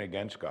rebellion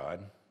against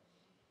God.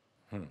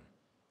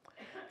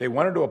 They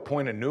wanted to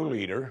appoint a new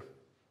leader,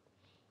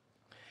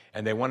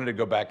 and they wanted to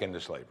go back into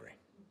slavery.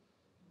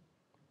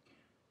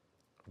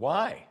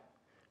 Why?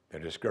 They're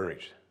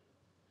discouraged.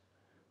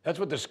 That's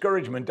what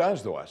discouragement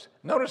does to us.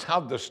 Notice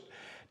how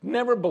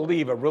never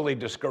believe a really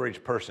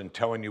discouraged person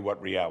telling you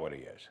what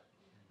reality is.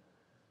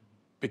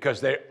 because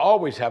they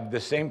always have the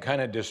same kind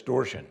of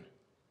distortion.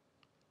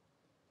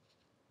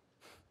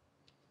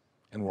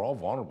 And we're all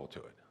vulnerable to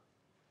it.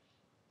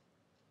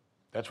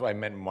 That's why I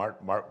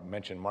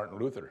mentioned Martin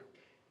Luther,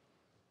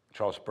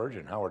 Charles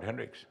Spurgeon, Howard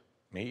Hendricks,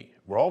 me.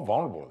 We're all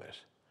vulnerable to this.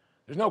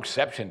 There's no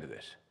exception to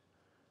this.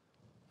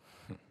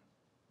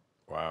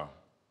 Wow.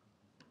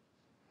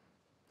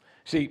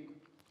 See,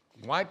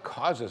 what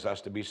causes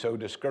us to be so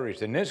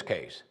discouraged? In this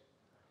case,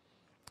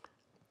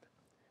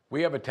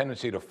 we have a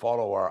tendency to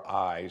follow our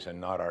eyes and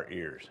not our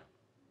ears.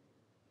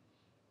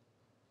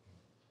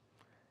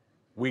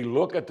 We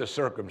look at the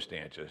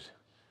circumstances,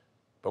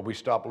 but we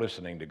stop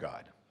listening to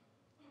God.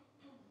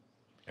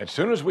 As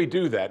soon as we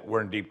do that,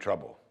 we're in deep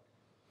trouble,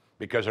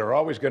 because there are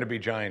always going to be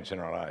giants in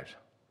our lives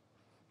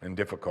and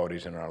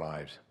difficulties in our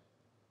lives.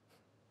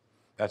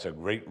 That's a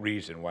great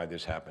reason why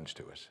this happens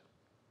to us.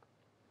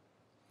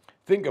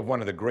 Think of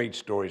one of the great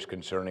stories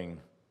concerning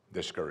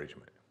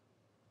discouragement.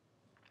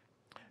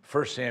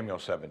 1 Samuel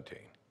 17.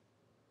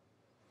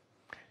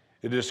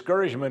 The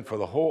discouragement for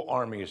the whole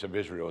armies of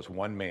Israel is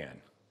one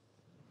man,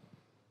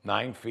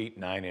 9 feet,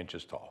 9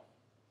 inches tall.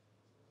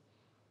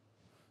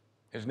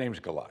 His name's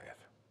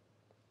Goliath.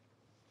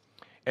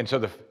 And so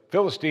the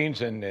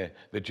Philistines and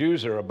the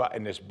Jews are about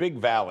in this big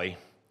valley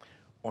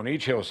on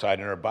each hillside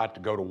and are about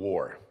to go to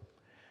war.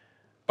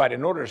 But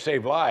in order to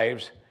save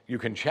lives, you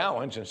can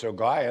challenge, and so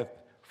Goliath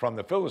from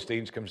the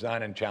Philistines comes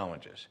down and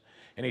challenges.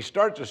 And he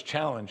starts this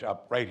challenge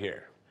up right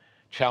here,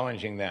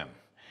 challenging them.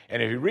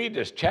 And if you read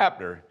this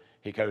chapter,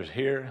 he goes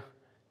here,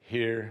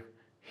 here,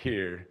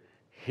 here,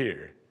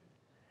 here.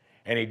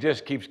 And he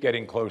just keeps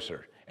getting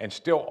closer and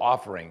still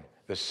offering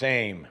the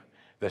same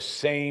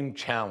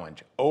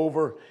challenge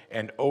over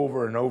and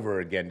over and over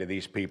again to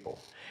these people.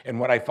 And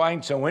what I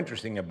find so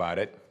interesting about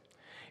it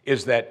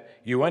is that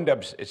you end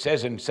up, it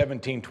says in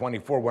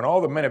 17:24, when all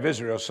the men of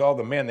Israel saw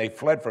the man, they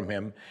fled from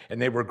him, and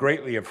they were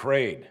greatly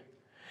afraid.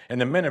 And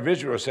the men of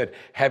Israel said,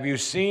 have you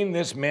seen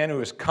this man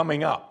who is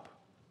coming up?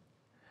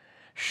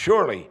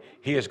 Surely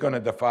he is going to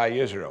defy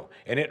Israel,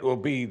 and it will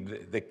be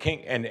the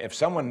king, and if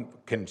someone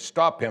can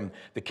stop him,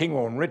 the king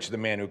will enrich the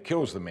man who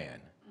kills the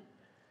man.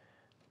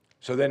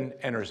 So then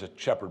enters a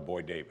shepherd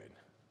boy, David.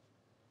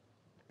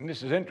 And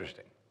this is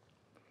interesting.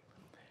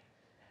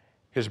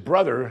 His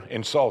brother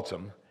insults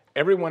him.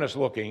 Everyone is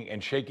looking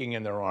and shaking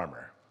in their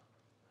armor.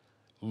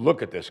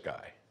 Look at this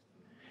guy.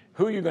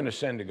 Who are you going to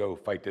send to go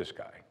fight this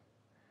guy?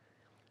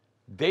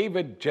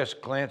 David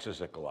just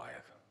glances at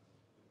Goliath.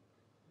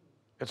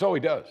 That's all he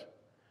does.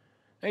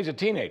 And he's a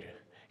teenager.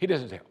 He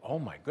doesn't say, oh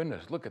my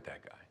goodness, look at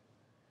that guy.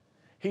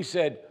 He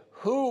said,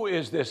 who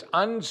is this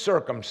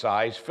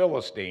uncircumcised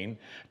Philistine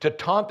to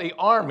taunt the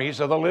armies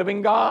of the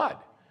living God?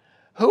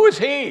 Who is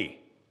he?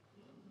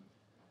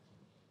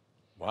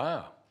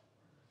 Wow.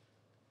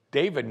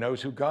 David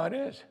knows who God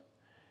is.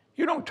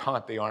 You don't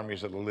taunt the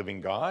armies of the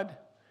living God.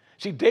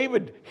 See,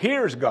 David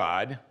hears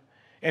God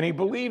and he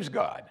believes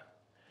God.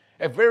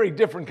 A very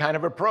different kind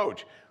of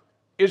approach.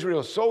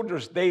 Israel's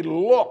soldiers, they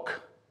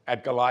look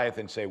at Goliath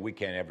and say, we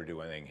can't ever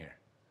do anything here.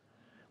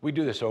 We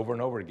do this over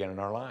and over again in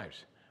our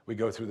lives. We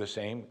go through the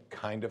same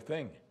kind of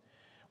thing.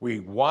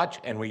 We watch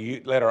and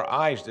we let our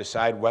eyes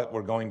decide what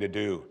we're going to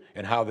do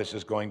and how this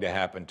is going to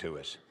happen to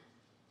us.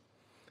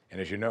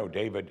 And as you know,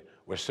 David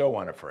was so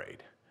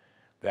unafraid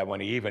that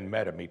when he even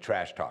met him, he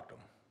trash-talked him.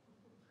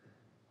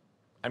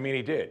 I mean,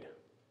 he did.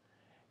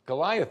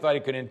 Goliath thought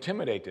he could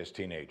intimidate this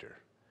teenager,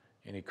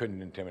 and he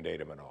couldn't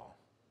intimidate him at all.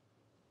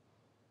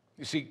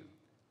 You see,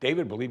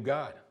 David believed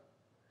God.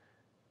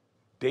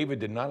 David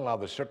did not allow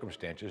the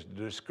circumstances to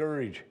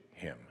discourage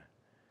him.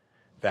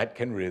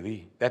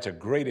 That's a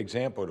great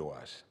example to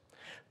us.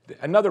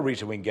 Another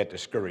reason we can get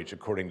discouraged,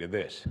 according to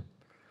this,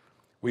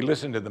 we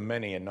listen to the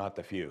many and not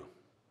the few.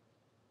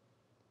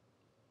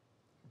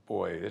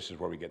 Boy, this is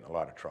where we get in a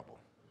lot of trouble.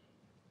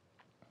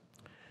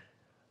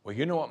 Well,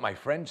 you know what my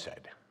friend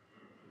said?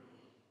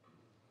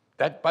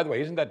 That, by the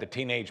way, isn't that the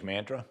teenage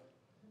mantra?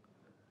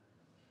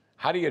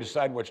 How do you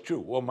decide what's true?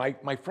 Well,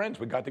 my friends,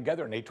 we got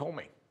together and they told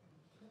me.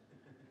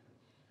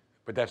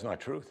 But that's not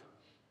truth.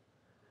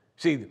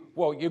 See,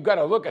 well, you've got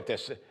to look at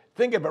this.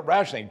 Think of it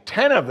rationally.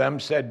 10 of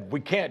them said we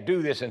can't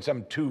do this, and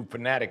some 2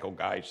 fanatical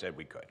guys said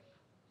we could.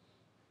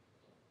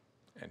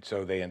 And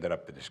so they ended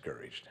up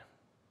discouraged.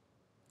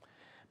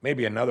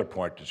 Maybe another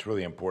point that's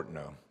really important,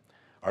 though,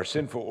 our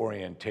sinful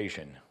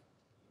orientation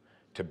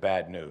to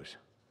bad news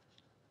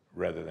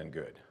rather than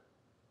good.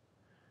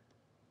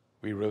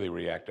 We really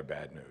react to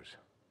bad news.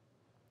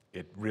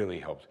 It really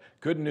helps.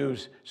 Good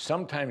news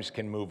sometimes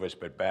can move us,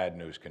 but bad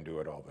news can do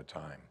it all the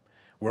time.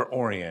 We're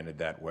oriented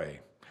that way.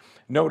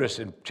 Notice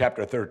in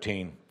chapter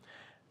 13,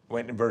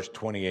 in verse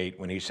 28,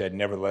 when he said,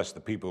 nevertheless,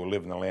 the people who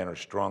live in the land are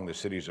strong, the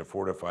cities are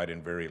fortified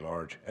and very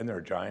large, and there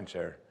are giants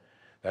there.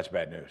 That's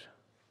bad news.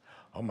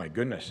 Oh my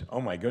goodness, oh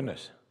my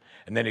goodness.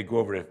 And then he'd go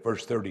over to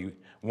verse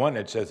 31,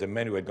 it says the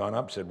men who had gone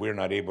up said, we're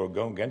not able to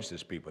go against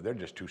this people. They're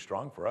just too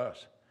strong for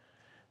us.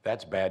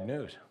 That's bad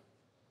news.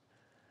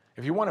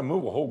 If you want to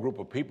move a whole group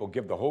of people,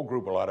 give the whole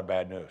group a lot of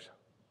bad news.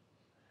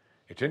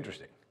 It's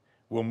interesting.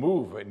 We'll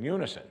move in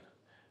unison,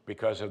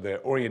 because of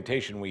the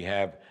orientation we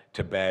have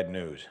to bad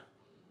news.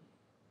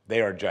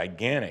 They are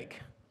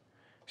gigantic.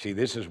 See,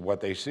 this is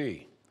what they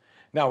see.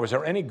 Now, is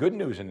there any good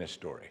news in this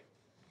story?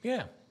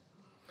 Yeah.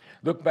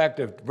 Look back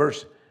to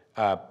verse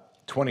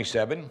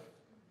 27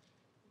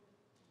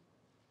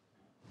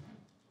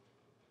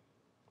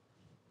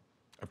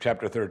 of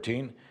chapter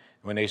 13,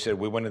 when they said,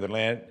 we went to the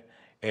land,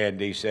 and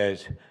he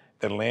says,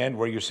 the land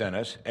where you sent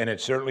us, and it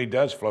certainly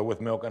does flow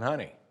with milk and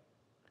honey.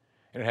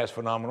 And it has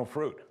phenomenal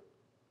fruit.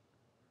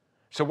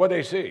 So what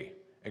they see?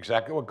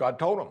 Exactly what God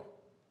told them.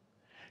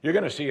 You're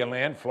going to see a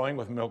land flowing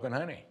with milk and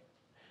honey.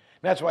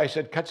 And that's why I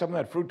said, cut some of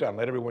that fruit down,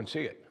 let everyone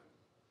see it.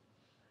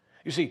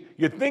 You see,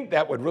 you'd think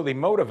that would really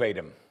motivate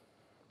them.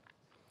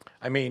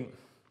 I mean,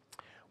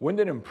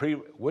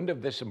 wouldn't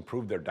have this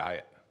improved their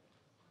diet?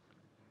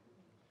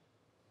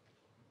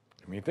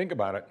 I mean, think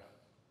about it.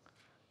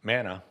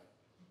 Manna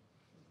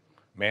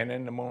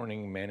in the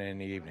morning, manna in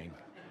the evening,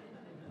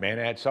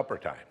 manna at supper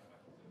time.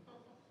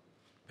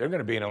 They're going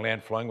to be in a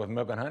land flowing with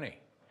milk and honey.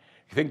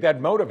 You think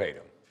that'd motivate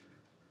them?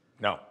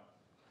 No.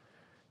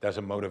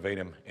 Doesn't motivate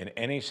them in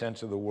any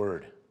sense of the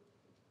word.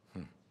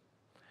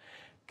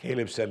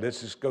 Caleb said,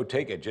 let's just go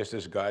take it, just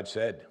as God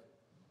said.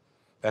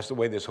 That's the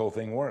way this whole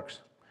thing works.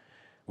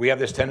 We have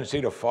this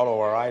tendency to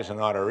follow our eyes and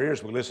not our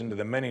ears. We listen to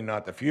the many,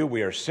 not the few.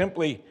 We are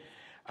simply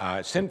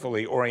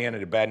sinfully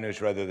oriented to bad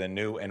news rather than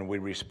new, and we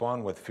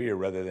respond with fear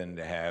rather than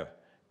to have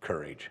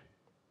courage.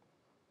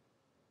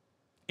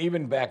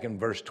 Even back in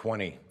verse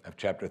 20 of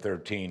chapter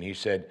 13, he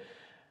said,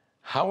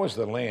 how is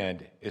the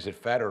land? Is it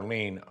fat or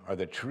lean? Are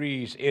the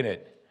trees in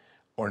it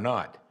or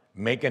not?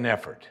 Make an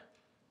effort.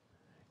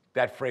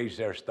 That phrase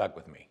there stuck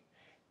with me.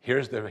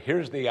 Here's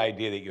the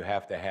idea that you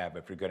have to have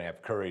if you're going to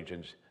have courage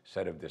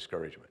instead of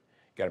discouragement.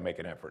 You've got to make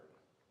an effort.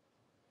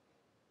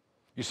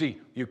 You see,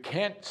 you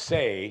can't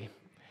say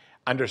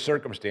under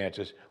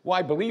circumstances, well,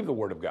 I believe the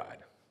Word of God.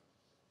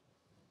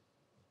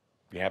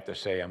 You have to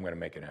say, I'm going to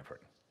make an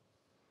effort.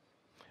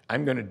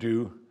 I'm going to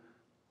do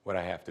what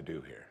I have to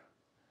do here.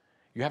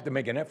 You have to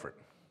make an effort.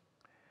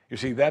 You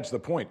see, that's the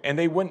point. And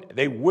they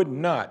would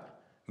not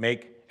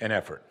make an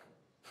effort.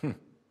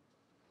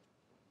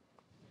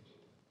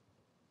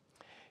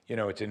 You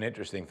know, it's an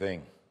interesting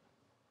thing.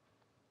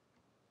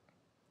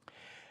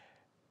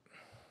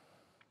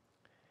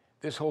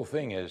 This whole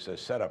thing is a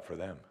setup for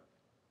them.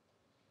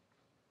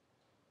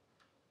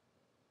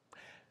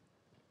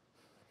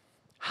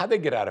 How'd they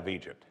get out of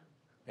Egypt?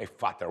 They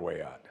fought their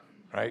way out,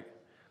 right?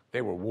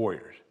 They were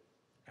warriors.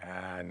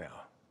 No.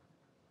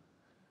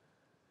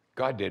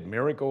 God did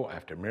miracle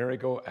after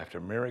miracle after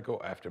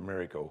miracle after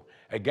miracle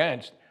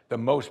against the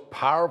most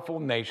powerful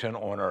nation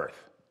on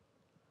earth.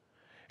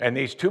 And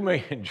these 2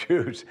 million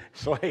Jews,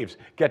 slaves,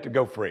 get to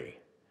go free.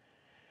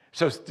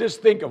 So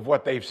just think of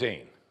what they've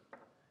seen.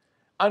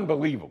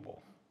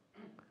 Unbelievable.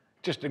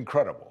 Just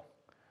incredible.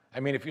 I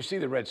mean, if you see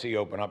the Red Sea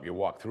open up, you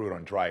walk through it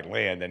on dry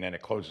land, and then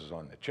it closes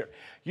on the church.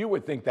 You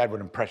would think that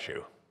would impress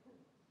you.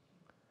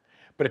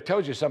 But it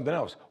tells you something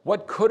else.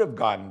 What could have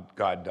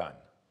God done?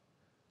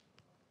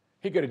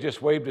 He could have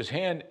just waved his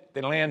hand,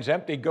 the land's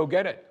empty, go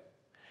get it.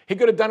 He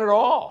could have done it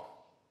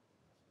all.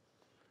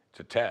 It's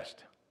a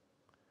test.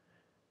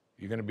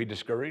 You're going to be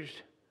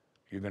discouraged,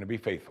 you're going to be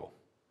faithful.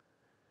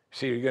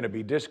 See, are you going to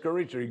be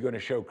discouraged, or are you going to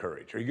show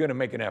courage? Are you going to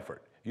make an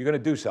effort? You're going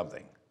to do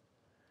something.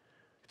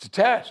 It's a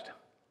test.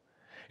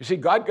 You see,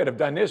 God could have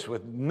done this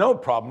with no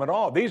problem at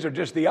all. These are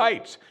just the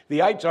ites.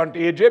 The ites aren't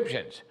the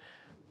Egyptians.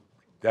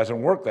 It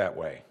doesn't work that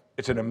way.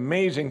 It's an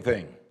amazing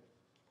thing.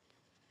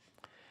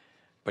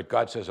 But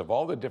God says, of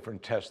all the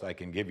different tests I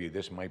can give you,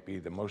 this might be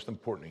the most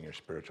important in your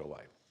spiritual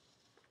life.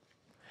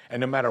 And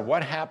no matter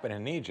what happened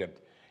in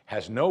Egypt,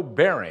 has no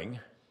bearing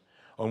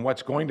on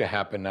what's going to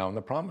happen now in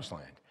the Promised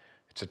Land.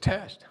 It's a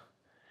test.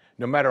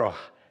 No matter,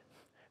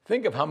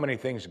 think of how many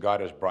things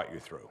God has brought you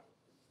through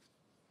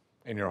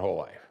in your whole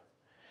life.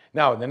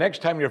 Now, the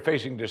next time you're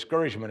facing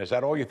discouragement, is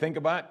that all you think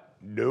about?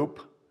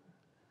 Nope.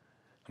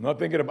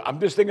 I'm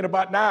just thinking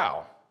about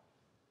now.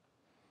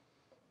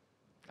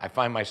 I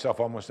find myself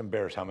almost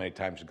embarrassed how many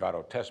times God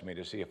will test me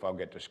to see if I'll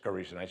get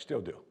discouraged, and I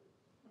still do.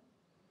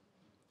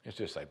 It's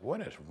just like,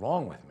 what is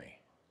wrong with me?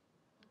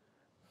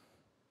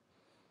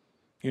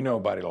 You know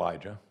about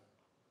Elijah.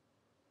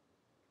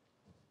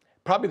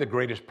 Probably the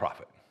greatest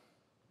prophet,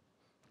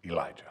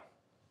 Elijah.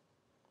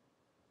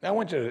 Now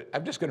I'm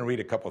just going to read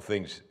a couple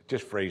things,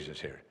 just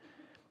phrases here.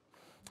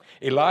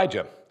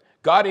 Elijah,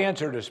 God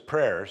answered his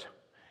prayers,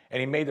 and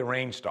he made the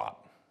rain stop.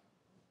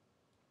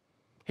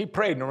 He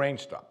prayed and the rain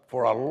stopped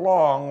for a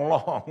long,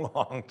 long,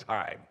 long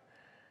time.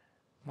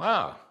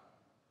 Wow.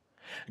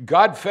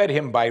 God fed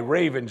him by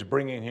ravens,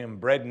 bringing him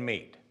bread and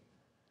meat.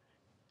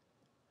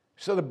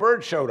 So the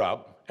bird showed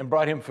up and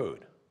brought him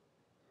food,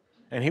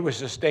 and he was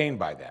sustained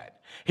by that.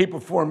 He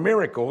performed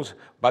miracles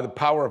by the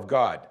power of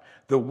God.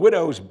 The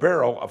widow's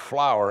barrel of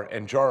flour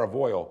and jar of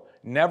oil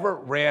never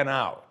ran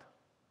out,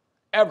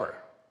 ever.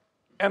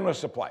 Endless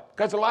supply,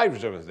 because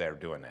Elijah was there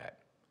doing that.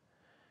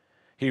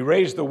 He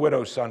raised the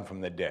widow's son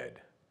from the dead.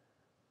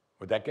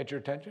 Would that get your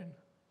attention?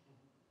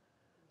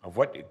 Of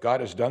what God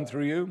has done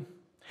through you?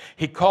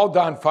 He called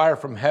down fire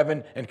from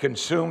heaven and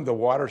consumed the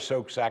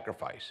water-soaked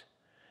sacrifice.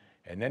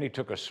 And then he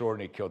took a sword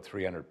and he killed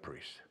 300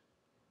 priests.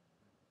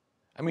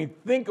 I mean,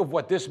 think of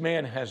what this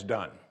man has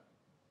done.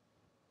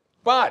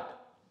 But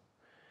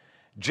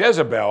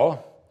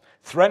Jezebel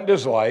threatened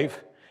his life,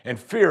 and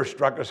fear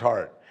struck his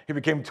heart. He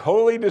became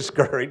totally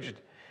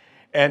discouraged,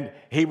 and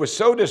he was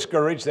so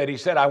discouraged that he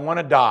said, I want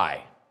to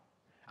die.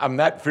 I'm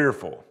that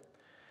fearful.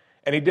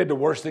 And he did the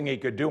worst thing he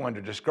could do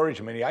under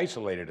discouragement. He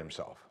isolated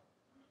himself.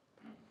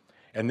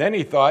 And then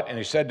he thought, and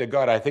he said to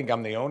God, I think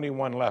I'm the only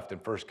one left in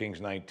 1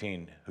 Kings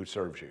 19 who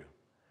serves you.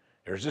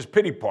 There's this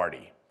pity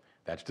party.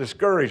 That's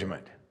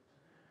discouragement.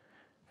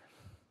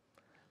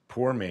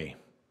 Poor me.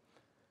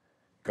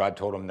 God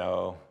told him,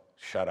 no,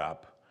 shut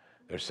up.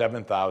 There's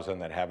 7,000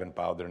 that haven't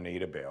bowed their knee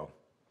to Baal.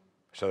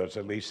 So there's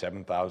at least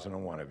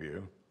 7,001 of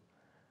you.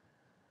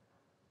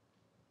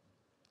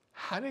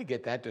 How did he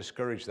get that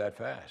discouraged that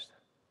fast?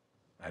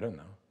 I don't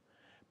know.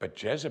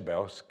 But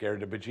Jezebel scared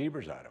the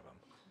bejeebers out of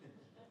him.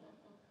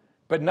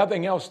 But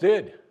nothing else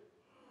did.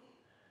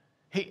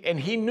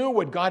 He knew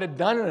what God had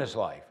done in his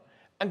life.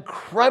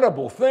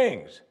 Incredible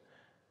things.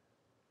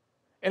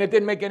 And it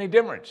didn't make any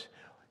difference.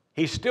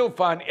 He still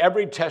found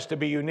every test to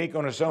be unique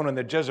on its own, and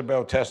the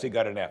Jezebel test, he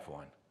got an F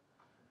on.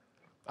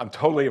 I'm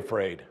totally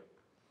afraid.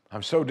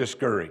 I'm so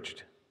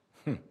discouraged.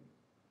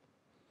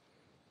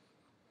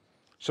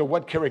 So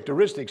what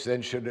characteristics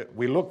then should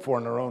we look for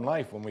in our own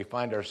life when we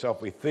find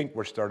ourselves, we think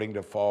we're starting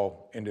to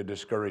fall into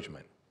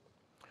discouragement?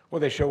 Well,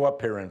 they show up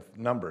here in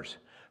Numbers.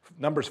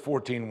 Numbers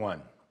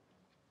 14:1.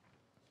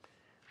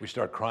 We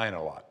start crying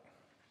a lot.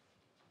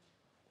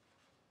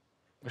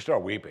 We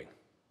start weeping.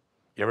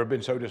 You ever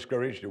been so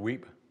discouraged you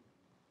weep?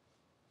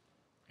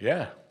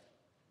 Yeah.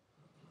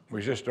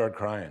 We just start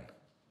crying.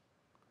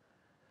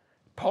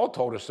 Paul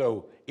told us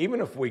so, even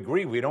if we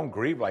grieve, we don't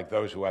grieve like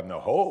those who have no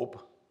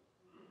hope.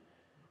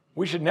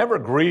 We should never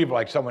grieve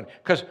like someone,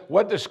 because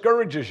what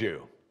discourages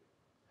you?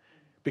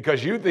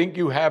 Because you think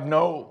you have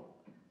no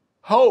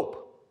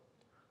hope.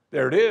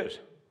 There it is.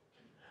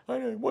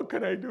 What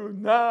can I do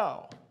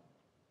now?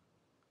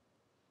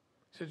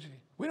 He says,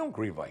 we don't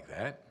grieve like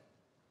that.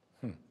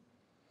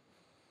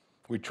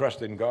 We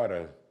trust in God,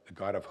 the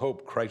God of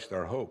hope, Christ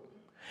our hope.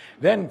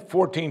 Then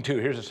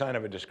 14:2, here's a sign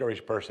of a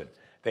discouraged person.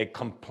 They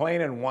complain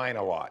and whine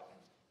a lot.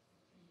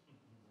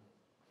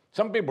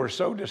 Some people are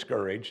so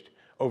discouraged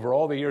over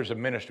all the years of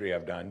ministry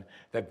I've done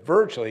that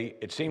virtually,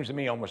 it seems to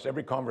me, almost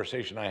every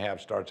conversation I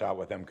have starts out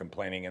with them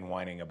complaining and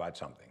whining about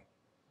something.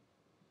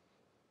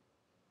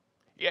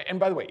 Yeah, and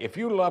by the way, if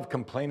you love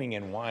complaining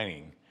and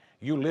whining,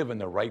 you live in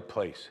the right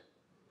place.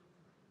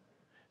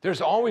 There's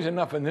always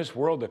enough in this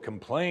world to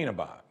complain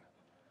about.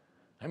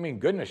 I mean,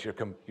 goodness,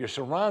 you're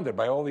surrounded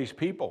by all these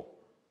people.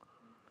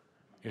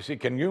 You see,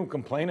 can you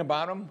complain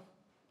about them?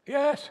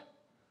 Yes.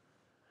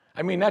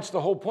 I mean, that's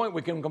the whole point.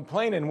 We can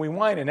complain and we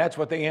whine, and that's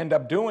what they end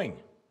up doing.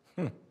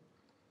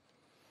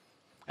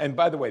 And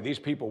by the way, these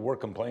people were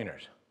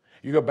complainers.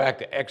 You go back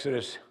to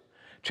Exodus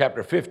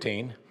chapter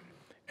 15,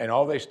 and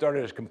all they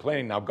started is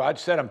complaining. Now, God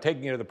said, I'm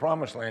taking you to the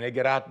promised land. They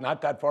get out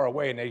not that far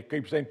away, and they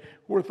keep saying,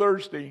 we're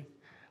thirsty.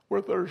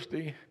 We're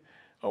thirsty.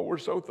 Oh, we're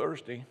so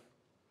thirsty.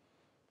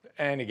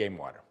 And he gave them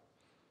water.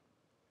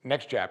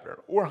 Next chapter,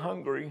 we're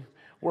hungry.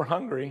 We're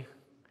hungry.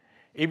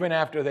 Even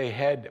after they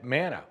had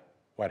manna,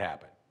 what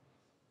happened?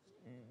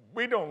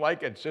 We don't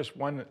like it. It's just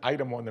one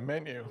item on the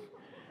menu.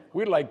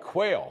 We like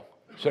quail.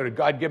 So did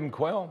God give them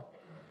quail?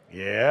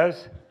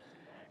 Yes.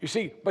 You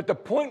see, but the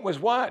point was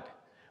what?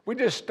 We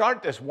just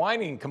start this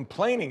whining,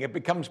 complaining. It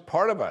becomes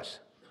part of us.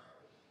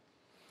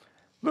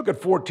 Look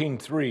at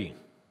 14:3.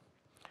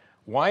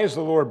 Why is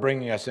the Lord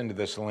bringing us into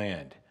this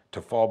land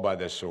to fall by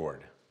this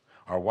sword?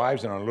 Our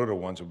wives and our little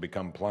ones will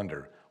become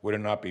plunder. Would it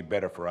not be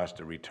better for us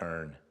to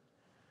return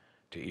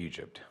to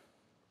Egypt?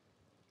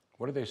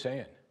 What are they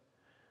saying?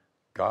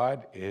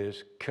 God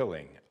is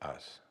killing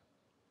us.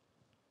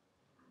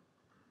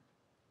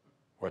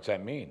 What's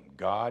that mean?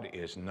 God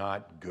is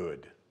not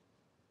good.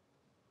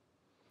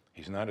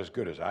 He's not as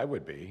good as I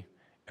would be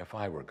if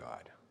I were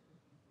God.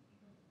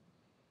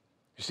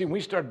 You see, when we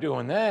start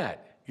doing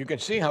that, you can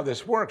see how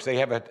this works.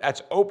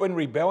 That's open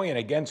rebellion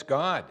against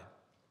God.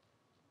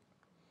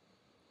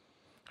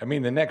 I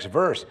mean, the next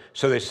verse,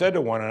 so they said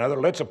to one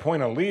another, let's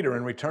appoint a leader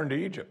and return to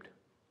Egypt.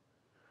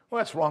 Well,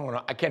 that's wrong.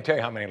 I can't tell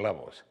you how many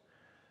levels.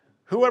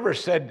 Whoever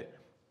said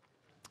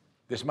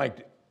this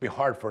might be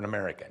hard for an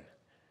American,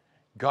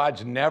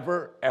 God's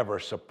never, ever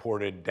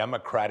supported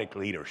democratic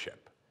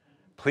leadership.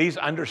 Please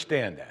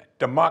understand that.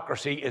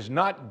 Democracy is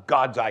not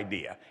God's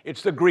idea.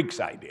 It's the Greeks'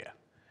 idea.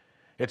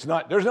 There's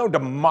no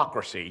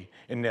democracy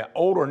in the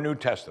Old or New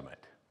Testament.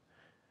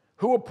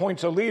 Who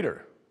appoints a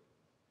leader?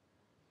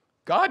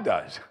 God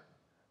does.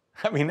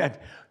 I mean,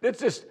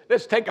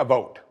 let's take a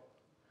vote.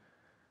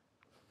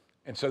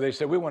 And so they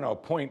said, we want to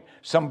appoint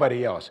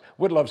somebody else.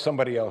 We'd love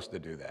somebody else to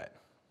do that.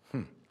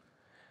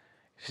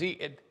 See,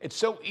 it's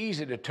so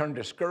easy to turn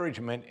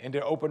discouragement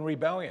into open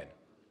rebellion.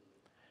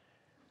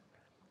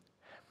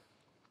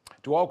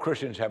 Do all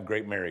Christians have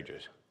great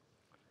marriages?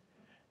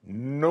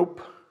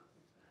 Nope.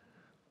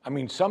 I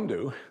mean, some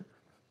do.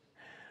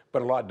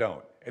 but a lot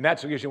don't. And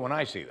that's usually when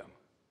I see them.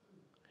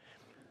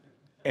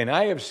 And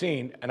I have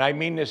seen, and I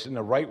mean this in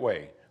the right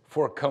way,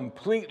 for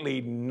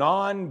completely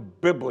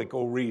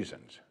non-biblical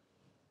reasons,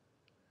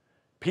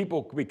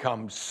 people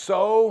become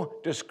so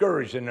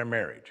discouraged in their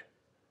marriage,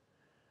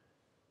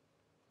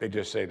 they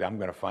just say, I'm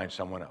going to find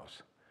someone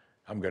else.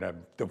 I'm going to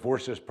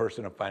divorce this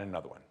person and find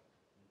another one.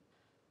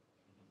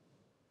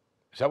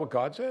 Is that what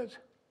God says?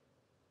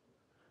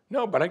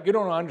 No, but you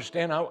don't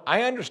understand how.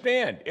 I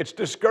understand. It's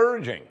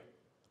discouraging.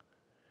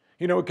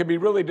 You know, it can be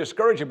really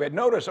discouraging, but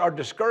notice our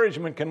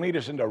discouragement can lead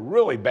us into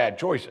really bad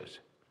choices.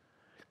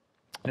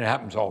 And it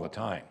happens all the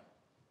time.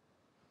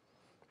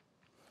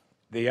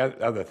 The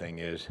other thing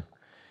is,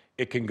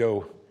 it can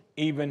go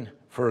even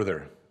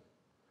further.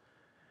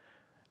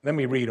 Let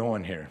me read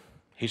on here.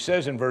 He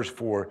says in verse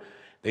 4,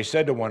 they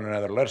said to one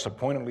another, let us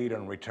appoint a leader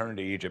and return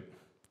to Egypt.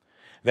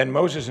 Then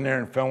Moses and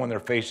Aaron fell on their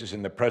faces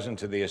in the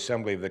presence of the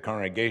assembly of the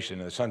congregation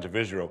and the sons of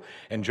Israel,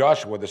 and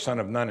Joshua the son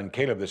of Nun and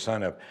Caleb the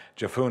son of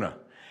Jephunneh.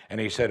 And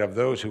he said, of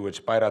those who would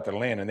spy out the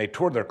land. And they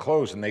tore their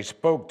clothes, and they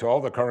spoke to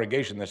all the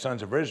congregation, the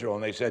sons of Israel.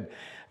 And they said,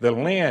 the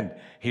land,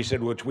 he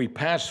said, which we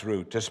passed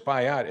through to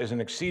spy out is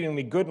an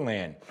exceedingly good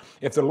land.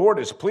 If the Lord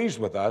is pleased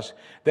with us,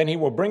 then he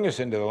will bring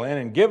us into the land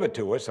and give it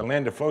to us, the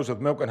land that flows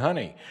with milk and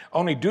honey.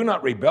 Only do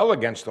not rebel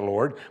against the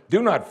Lord.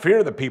 Do not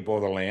fear the people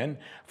of the land,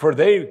 for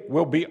they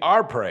will be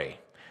our prey.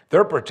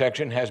 Their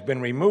protection has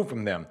been removed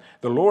from them.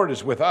 The Lord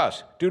is with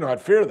us. Do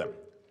not fear them.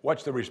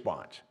 What's the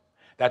response?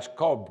 That's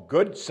called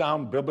good,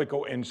 sound,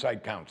 biblical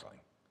insight counseling.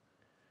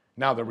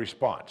 Now the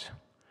response.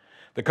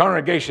 The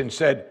congregation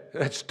said,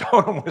 let's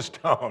stone them with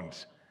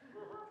stones.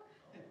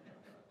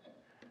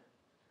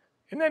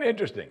 Isn't that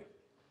interesting?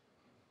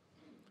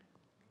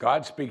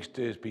 God speaks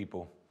to his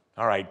people.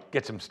 All right,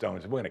 get some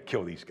stones. We're going to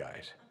kill these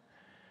guys.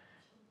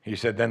 He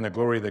said, then the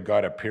glory of the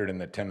God appeared in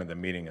the tent of the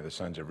meeting of the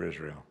sons of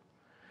Israel.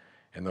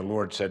 And the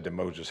Lord said to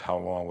Moses, how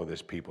long will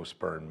this people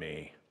spurn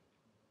me?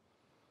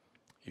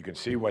 You can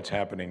see what's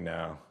happening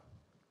now.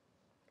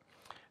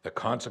 The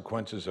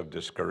consequences of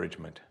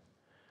discouragement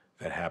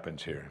that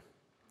happens here.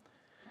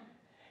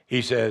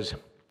 He says,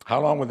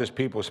 how long will this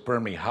people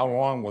spurn me? How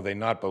long will they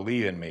not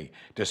believe in me?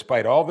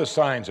 Despite all the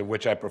signs of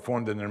which I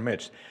performed in their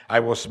midst, I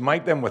will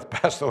smite them with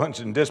pestilence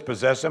and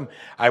dispossess them.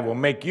 I will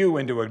make you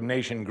into a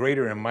nation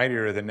greater and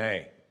mightier than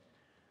they.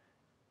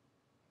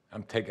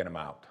 I'm taking them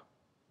out.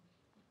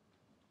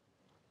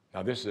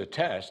 Now this is a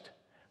test,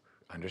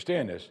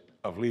 understand this,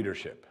 of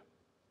leadership.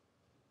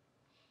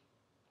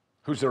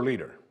 Who's their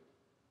leader?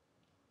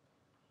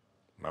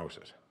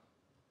 Moses.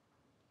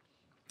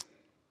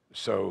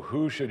 So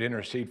who should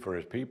intercede for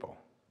his people?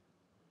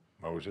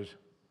 Moses.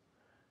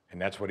 And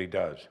that's what he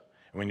does.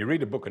 And when you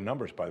read the book of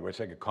Numbers, by the way, it's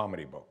like a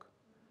comedy book.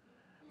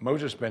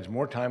 Moses spends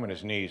more time on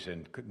his knees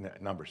in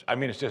Numbers. I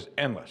mean, it's just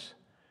endless.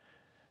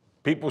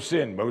 People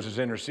sin, Moses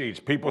intercedes.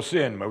 People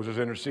sin, Moses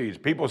intercedes.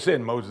 People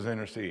sin, Moses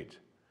intercedes.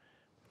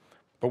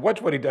 But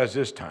watch what he does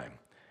this time.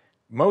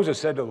 Moses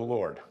said to the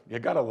Lord, you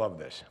got to love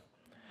this.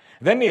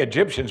 Then the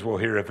Egyptians will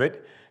hear of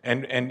it.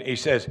 And he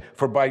says,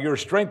 for by your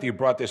strength you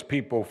brought this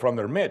people from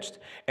their midst,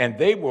 and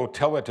they will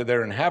tell it to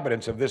their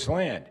inhabitants of this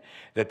land,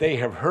 that they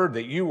have heard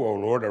that you, O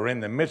Lord, are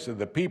in the midst of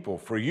the people.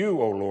 For you,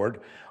 O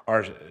Lord,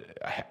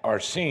 are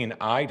seen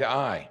eye to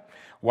eye,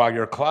 while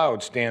your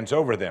cloud stands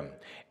over them.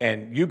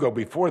 And you go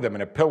before them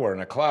in a pillar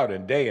and a cloud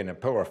at day and a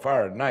pillar of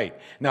fire at night.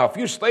 Now, if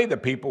you slay the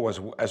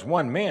people as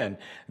one man,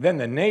 then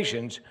the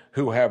nations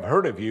who have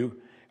heard of you,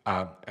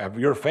 of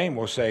your fame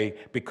will say,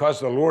 because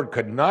the Lord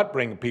could not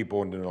bring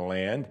people into the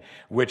land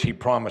which he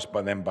promised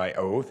by them by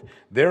oath,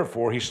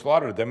 therefore he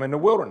slaughtered them in the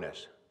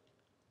wilderness.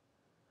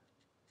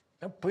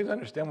 Now, please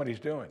understand what he's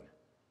doing.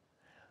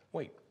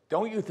 Wait,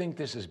 don't you think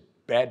this is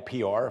bad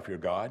PR if you're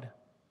God?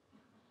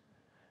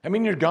 I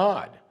mean, you're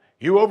God.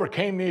 You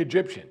overcame the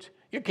Egyptians.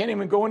 You can't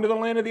even go into the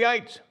land of the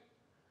ites.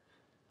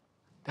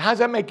 How does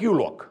that make you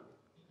look?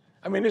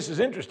 I mean, this is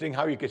interesting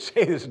how you could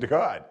say this to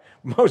God.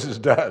 Moses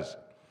does.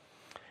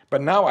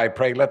 But now I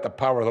pray, let the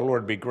power of the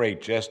Lord be great,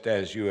 just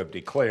as you have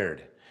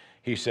declared.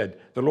 He said,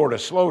 the Lord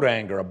is slow to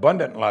anger,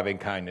 abundant in loving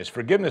kindness,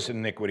 forgiveness of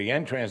iniquity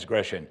and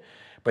transgression.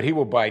 But he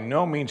will by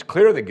no means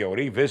clear the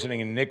guilty, visiting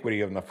iniquity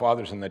of the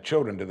fathers and the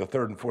children to the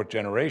third and fourth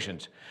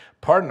generations.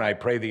 Pardon, I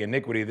pray, the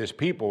iniquity of this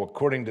people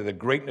according to the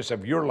greatness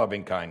of your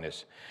loving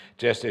kindness,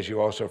 just as you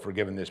also have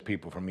forgiven this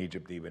people from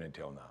Egypt even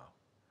until now.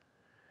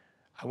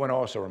 I want to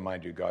also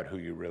remind you, God, who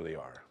you really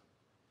are.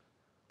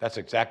 That's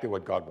exactly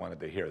what God wanted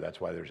to hear. That's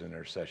why there's an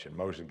intercession.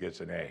 Moses gets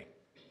an A.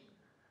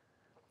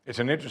 It's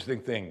an interesting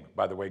thing,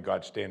 by the way,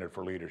 God's standard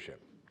for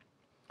leadership.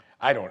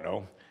 I don't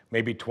know,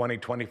 maybe 20,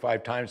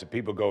 25 times the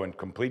people go in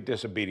complete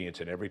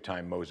disobedience, and every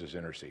time Moses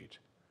intercedes.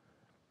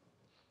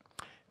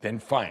 Then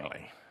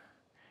finally,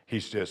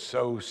 he's just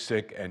so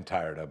sick and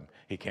tired of them,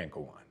 he can't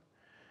go on.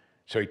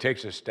 So he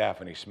takes his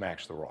staff and he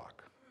smacks the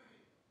rock.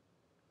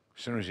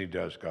 As soon as he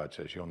does, God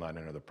says, you'll not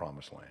enter the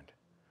promised land.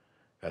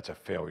 That's a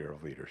failure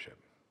of leadership.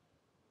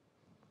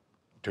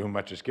 To whom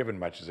much is given,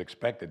 much is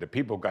expected. The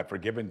people got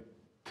forgiven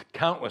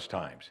countless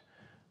times.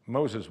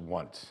 Moses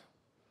once.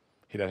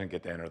 He doesn't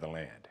get to enter the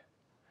land.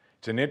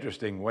 It's an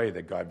interesting way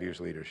that God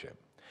views leadership.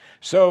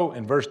 So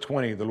in verse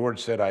 20, the Lord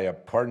said, I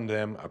have pardoned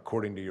them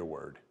according to your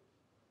word.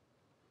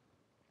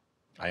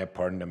 I have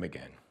pardoned them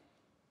again.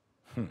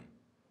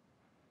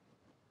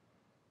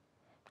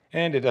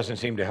 And it doesn't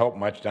seem to help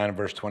much. Down in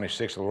verse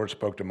 26, the Lord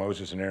spoke to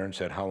Moses and Aaron and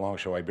said, how long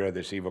shall I bear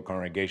this evil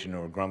congregation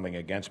who are grumbling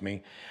against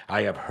me?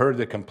 I have heard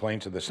the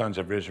complaints of the sons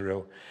of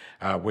Israel,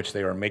 which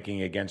they are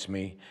making against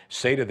me.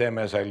 Say to them,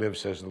 as I live,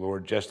 says the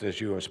Lord, just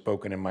as you have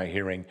spoken in my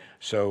hearing,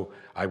 so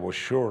I will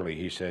surely,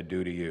 he said,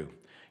 do to you.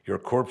 Your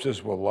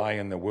corpses will lie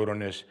in the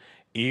wilderness,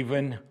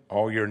 even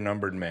all your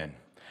numbered men,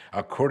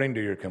 according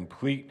to your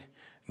complete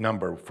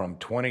number from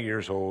 20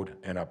 years old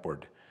and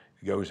upward,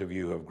 those of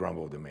you who have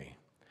grumbled to me.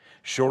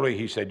 Surely,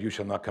 he said, you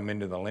shall not come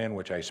into the land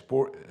which I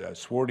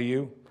swore to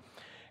you,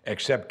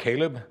 except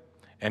Caleb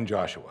and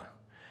Joshua.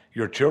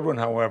 Your children,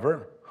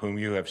 however, whom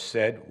you have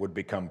said would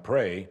become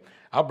prey,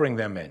 I'll bring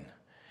them in,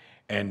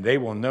 and they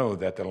will know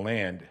that the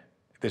land,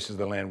 this is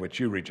the land which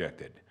you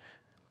rejected.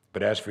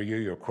 But as for you,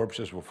 your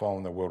corpses will fall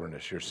in the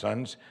wilderness. Your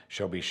sons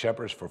shall be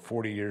shepherds for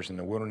 40 years in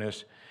the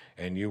wilderness,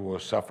 and you will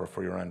suffer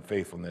for your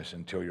unfaithfulness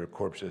until your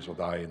corpses will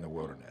die in the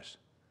wilderness.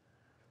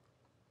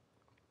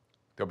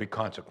 There'll be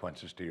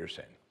consequences to your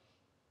sin.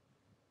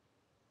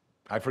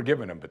 I've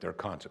forgiven them, but there are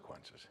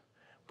consequences.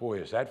 Boy,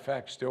 is that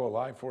fact still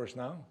alive for us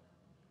now?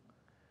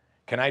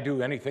 Can I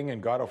do anything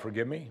and God will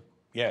forgive me?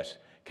 Yes.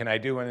 Can I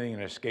do anything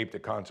and escape the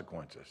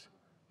consequences?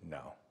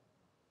 No.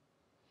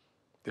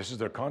 This is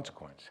their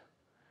consequence.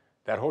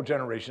 That whole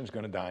generation is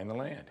going to die in the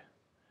land.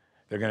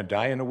 They're going to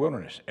die in the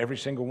wilderness, every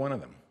single one of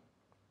them.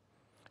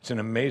 It's an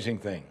amazing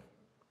thing.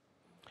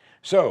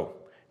 So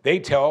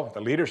the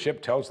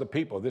leadership tells the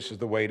people, this is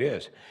the way it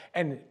is.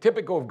 And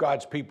typical of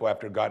God's people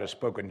after God has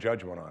spoken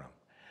judgment on them.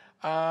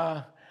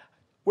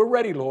 We're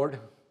ready, Lord.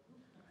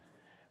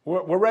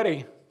 We're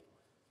ready,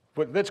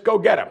 but let's go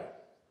get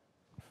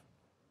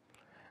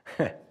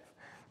them.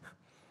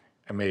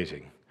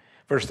 Amazing.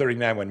 Verse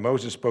 39, when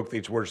Moses spoke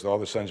these words to all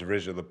the sons of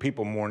Israel, the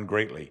people mourned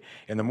greatly.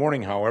 In the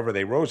morning, however,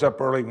 they rose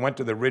up early, went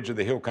to the ridge of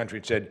the hill country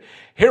and said,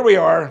 here we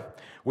are.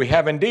 We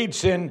have indeed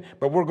sinned,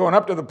 but we're going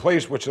up to the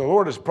place which the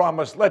Lord has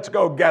promised. Let's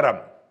go get them.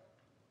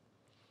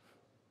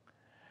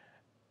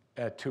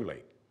 Too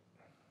late.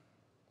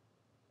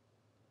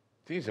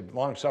 He's a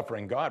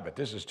long-suffering God, but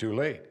this is too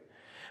late.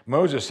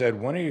 Moses said,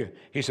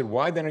 he said,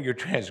 why then are you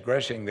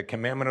transgressing the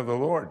commandment of the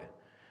Lord?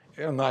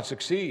 It'll not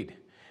succeed.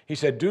 He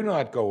said, do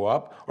not go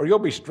up, or you'll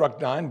be struck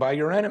down by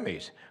your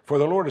enemies. For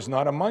the Lord is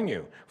not among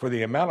you. For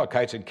the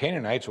Amalekites and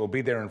Canaanites will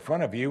be there in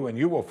front of you, and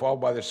you will fall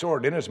by the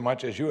sword,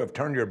 inasmuch as you have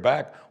turned your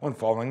back on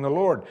following the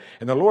Lord.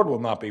 And the Lord will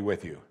not be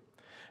with you.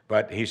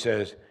 But he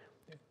says,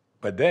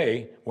 but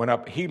they went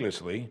up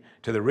heedlessly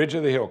to the ridge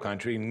of the hill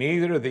country.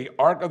 Neither the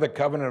ark of the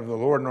covenant of the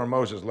Lord nor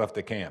Moses left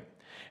the camp.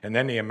 And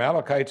then the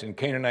Amalekites and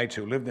Canaanites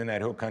who lived in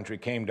that hill country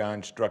came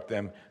down, struck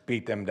them,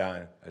 beat them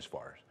down as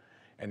far as,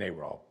 and they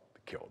were all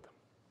killed.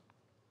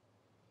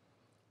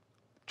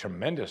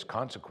 Tremendous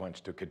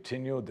consequence to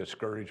continual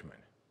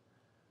discouragement.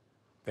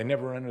 They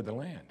never entered the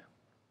land.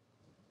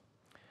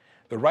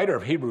 The writer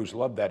of Hebrews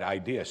loved that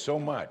idea so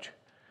much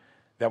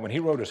that when he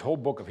wrote his whole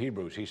book of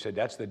Hebrews, he said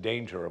that's the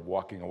danger of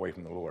walking away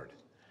from the Lord.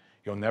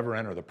 You'll never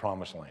enter the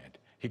promised land.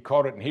 He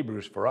called it in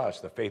Hebrews for us,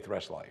 the faith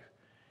rest life.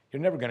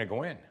 You're never going to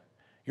go in.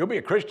 You'll be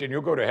a Christian,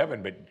 you'll go to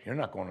heaven, but you're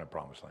not going to the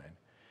promised land.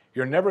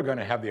 You're never going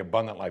to have the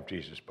abundant life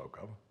Jesus spoke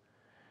of.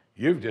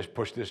 You've just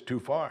pushed this too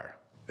far.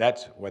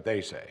 That's what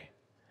they say.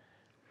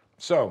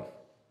 So,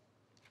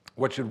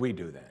 what should we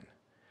do then?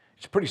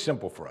 It's pretty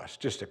simple for us,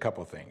 just a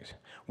couple things.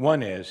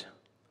 One is,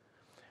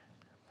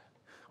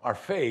 our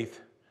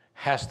faith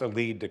has to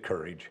lead to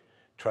courage,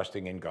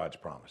 trusting in God's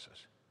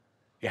promises.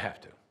 You have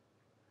to.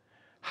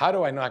 How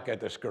do I not get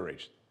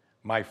discouraged?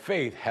 My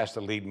faith has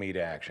to lead me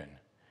to action.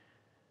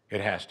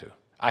 It has to.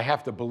 I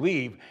have to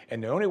believe,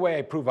 and the only way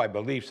I prove I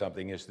believe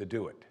something is to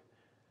do it.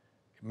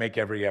 Make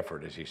every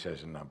effort, as he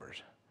says in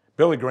Numbers.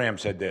 Billy Graham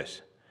said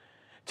this,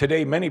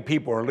 today many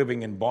people are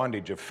living in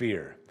bondage of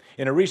fear.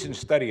 In a recent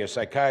study, a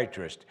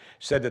psychiatrist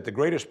said that the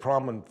greatest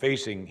problem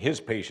facing his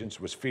patients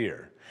was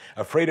fear.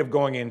 Afraid of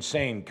going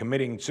insane,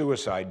 committing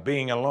suicide,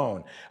 being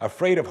alone,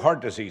 afraid of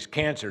heart disease,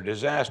 cancer,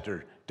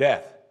 disaster,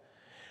 death.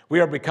 We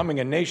are becoming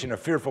a nation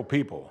of fearful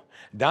people.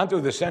 Down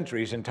through the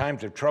centuries, in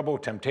times of trouble,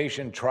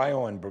 temptation,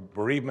 trial, and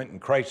bereavement and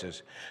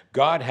crisis,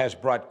 God has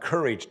brought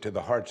courage to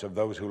the hearts of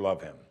those who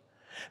love him.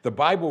 The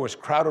Bible is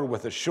crowded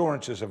with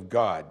assurances of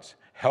God's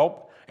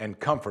help and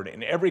comfort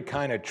in every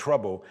kind of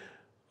trouble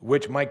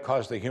which might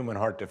cause the human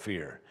heart to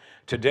fear.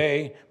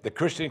 Today, the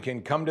Christian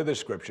can come to the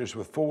scriptures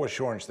with full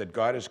assurance that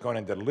God is going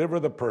to deliver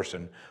the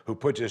person who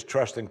puts his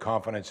trust and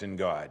confidence in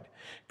God.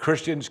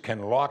 Christians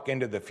can lock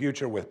into the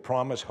future with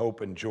promise,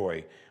 hope, and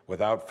joy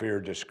without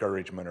fear,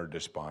 discouragement, or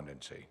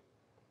despondency.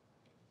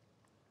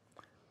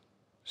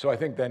 So I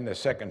think then the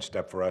second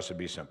step for us would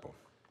be simple.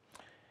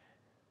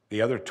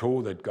 The other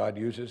tool that God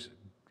uses,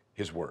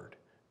 his word.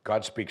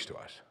 God speaks to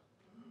us.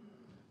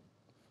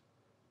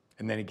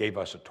 And then he gave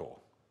us a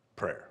tool,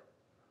 prayer.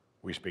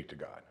 We speak to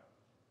God.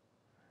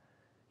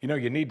 You know,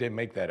 you need to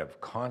make that a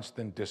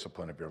constant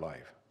discipline of your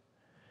life.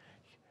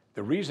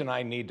 The reason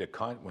I need to,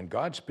 when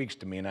God speaks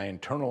to me and I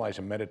internalize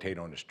and meditate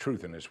on His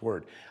truth and His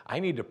word, I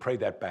need to pray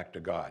that back to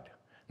God.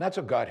 Not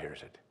so God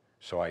hears it,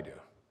 so I do.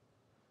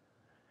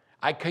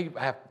 I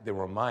have to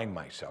remind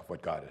myself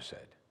what God has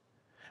said.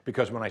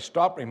 Because when I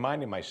stop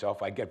reminding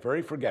myself, I get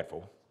very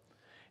forgetful.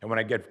 And when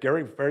I get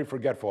very, very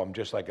forgetful, I'm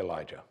just like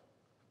Elijah.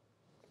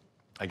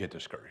 I get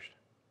discouraged.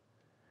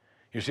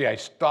 You see, I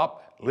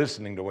stop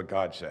listening to what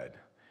God said,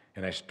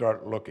 and I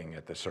start looking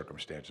at the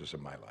circumstances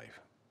of my life.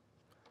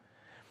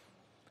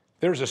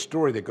 There's a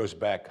story that goes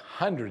back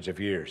hundreds of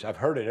years. I've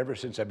heard it ever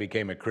since I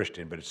became a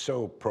Christian, but it's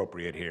so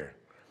appropriate here.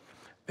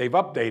 They've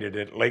updated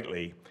it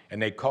lately,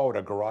 and they call it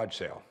a garage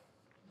sale.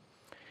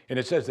 And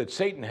it says that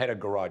Satan had a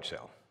garage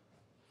sale.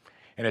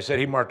 And it said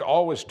he marked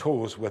all his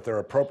tools with their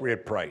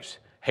appropriate price: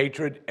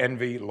 hatred,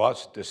 envy,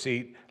 lust,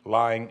 deceit,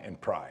 lying, and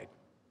pride.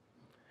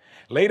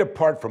 Laid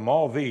apart from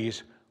all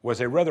these was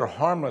a rather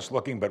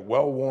harmless-looking but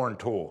well-worn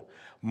tool,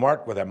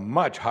 marked with a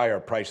much higher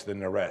price than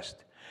the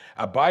rest.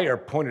 A buyer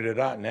pointed it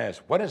out and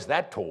asked, "What is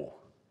that tool?"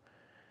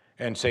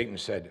 And Satan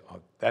said, "Oh,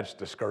 that's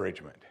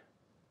discouragement."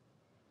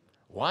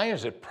 "Why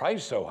is it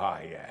priced so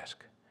high?" he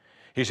asked.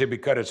 He said,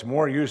 "Because it's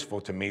more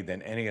useful to me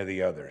than any of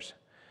the others.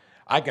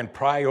 I can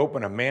pry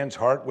open a man's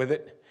heart with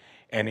it."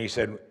 And he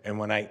said, and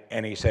when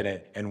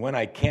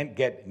I can't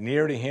get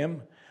near to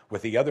him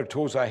with the other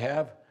tools I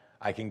have,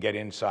 I can get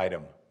inside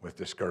him with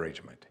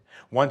discouragement.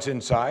 Once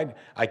inside,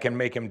 I can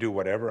make him do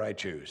whatever I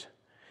choose.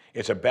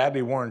 It's a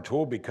badly worn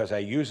tool because I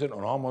use it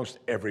on almost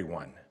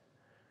everyone.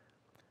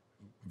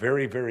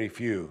 Very, very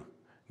few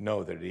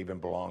know that it even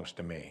belongs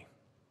to me.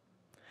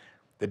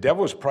 The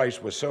devil's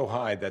price was so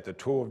high that the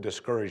tool of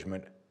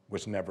discouragement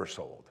was never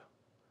sold.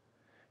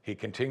 He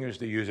continues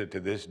to use it to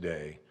this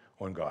day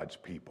on God's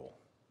people.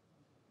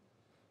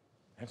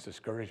 That's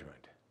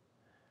discouragement.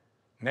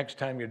 Next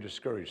time you're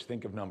discouraged,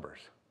 think of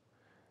Numbers.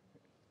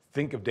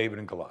 Think of David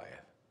and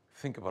Goliath.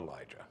 Think of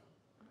Elijah.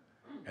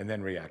 And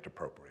then react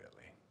appropriately.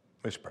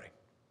 Let's pray.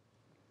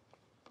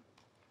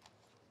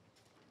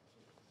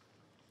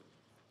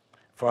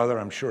 Father,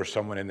 I'm sure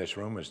someone in this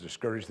room is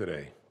discouraged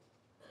today.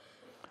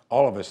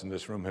 All of us in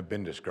this room have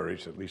been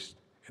discouraged, at least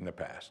in the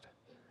past.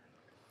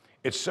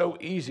 It's so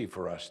easy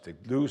for us to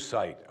lose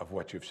sight of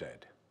what you've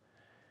said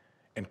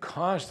and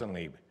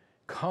constantly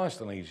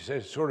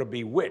sort of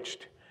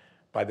bewitched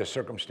by the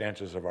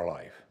circumstances of our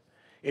life.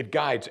 It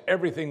guides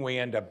everything we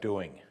end up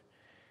doing,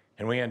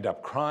 and we end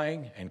up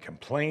crying and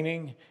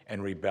complaining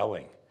and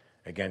rebelling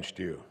against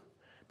you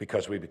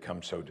because we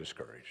become so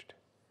discouraged.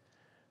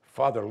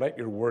 Father, let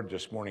your word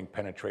this morning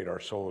penetrate our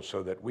souls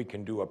so that we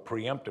can do a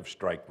preemptive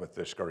strike with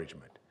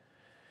discouragement.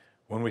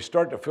 When we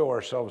start to feel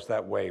ourselves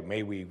that way,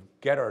 may we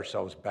get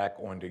ourselves back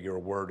onto your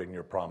word and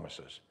your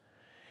promises.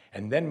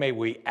 And then may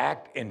we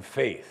act in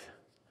faith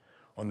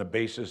on the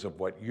basis of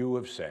what you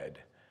have said,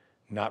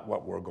 not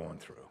what we're going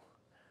through.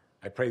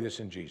 I pray this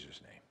in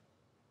Jesus' name.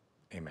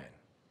 Amen.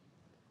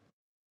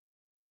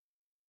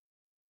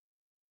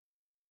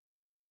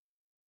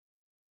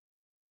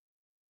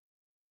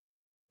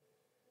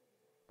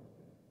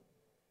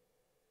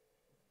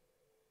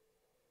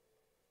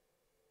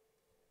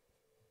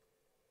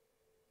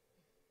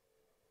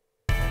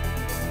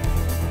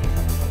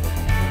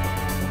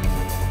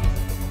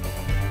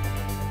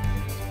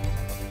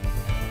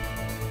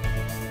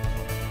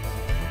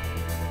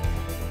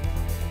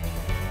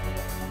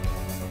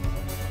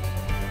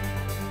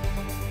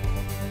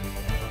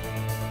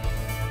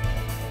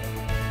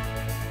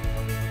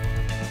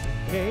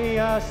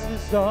 Chaos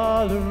is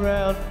all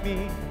around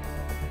me,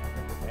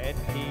 and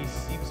peace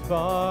seems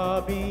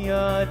far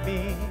beyond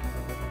me.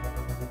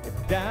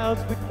 If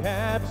doubts would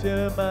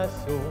capture my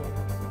soul,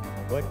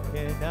 what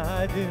can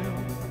I do?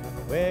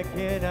 Where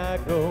can I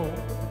go?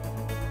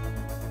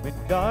 When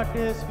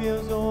darkness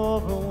feels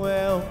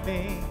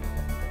overwhelming,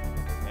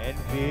 and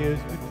fears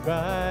would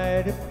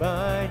try to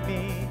bind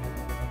me,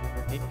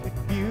 in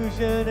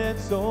confusion and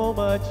so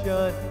much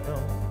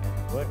unknown,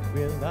 what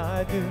will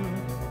I do?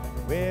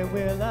 Where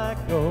will I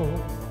go?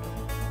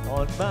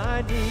 On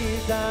my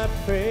knees I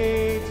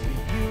pray to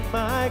you,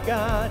 my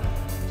God.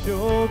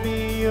 Show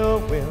me your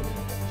will,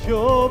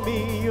 show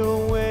me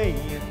your way.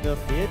 In the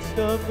midst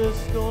of the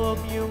storm,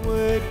 your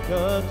word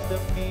comes to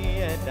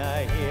me, and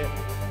I hear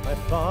my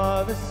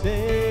Father say,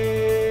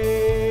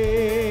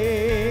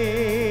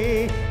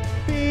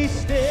 be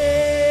still,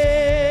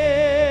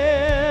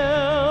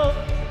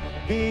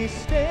 be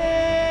still,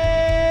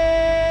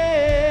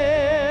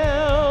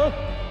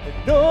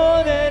 and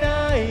know that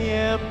I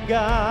am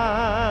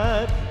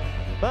God.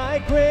 My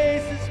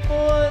grace is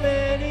more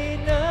than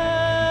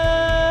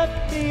enough.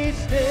 Be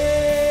still,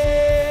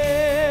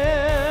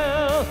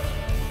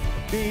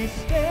 be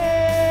still.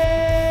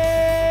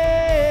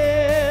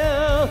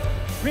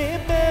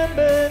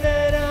 Remember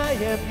that I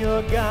am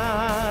your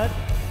God.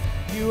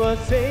 You are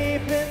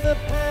safe in the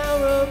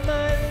power of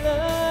my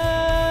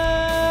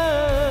love.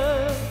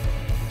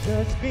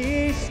 Just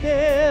be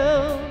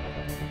still.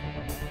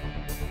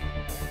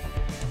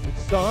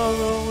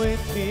 Sorrow and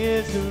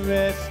tears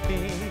arrest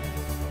me.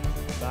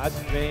 My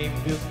strength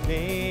feels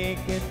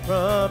taken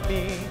from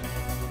me.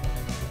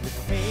 The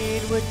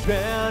pain would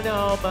drown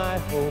all my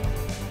hope.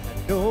 I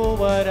know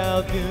what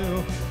I'll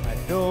do, I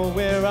know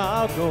where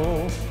I'll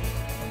go.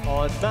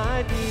 On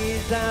my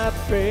knees I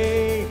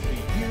pray to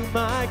you,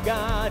 my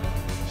God.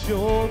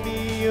 Show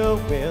me your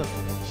will,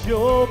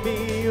 show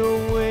me your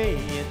way.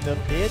 In the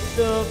midst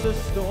of the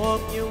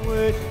storm, your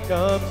word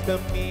comes to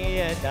me,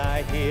 and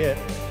I hear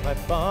my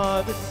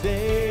Father say,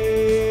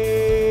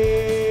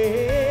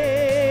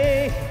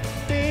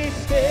 be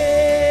still,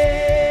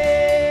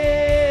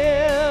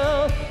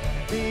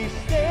 be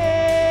still,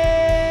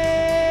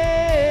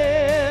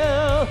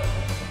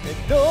 and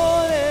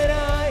know that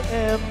I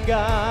am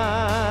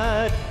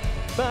God.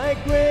 My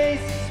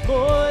grace is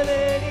more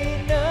than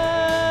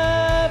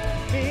enough.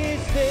 Be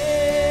still,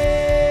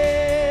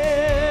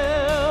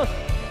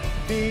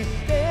 be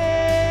still.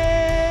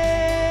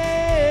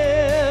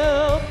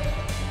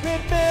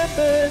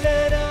 Remember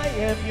that I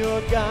am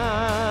your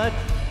God,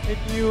 and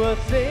you are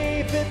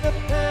safe in the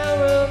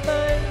power of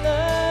my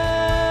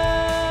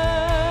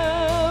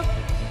love.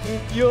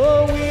 In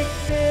your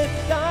weakness,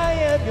 I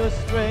am your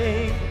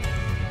strength.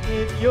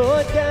 In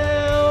your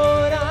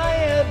doubt, I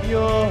am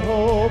your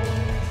hope.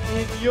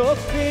 In your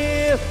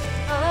fear,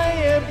 I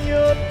am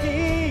your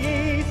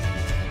peace.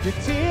 Your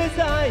tears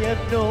I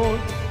have known,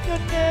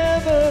 you're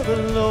never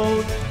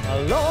alone.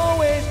 I'll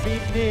always be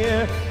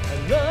near. I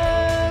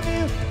love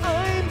you,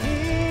 I'm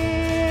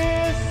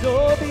here. So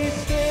be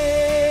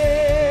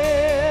still,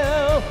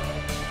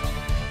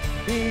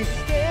 be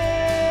still,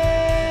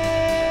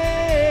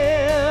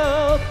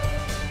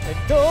 and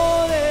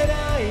know that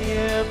I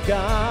am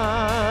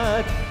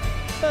God.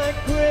 My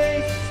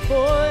grace is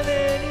more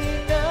than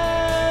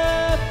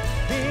enough.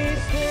 Be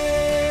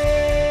still,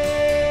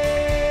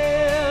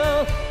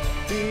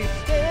 be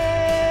still.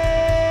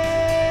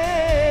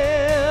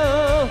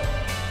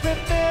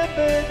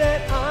 Remember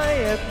that I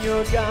am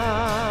your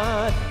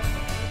God.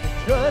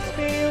 Trust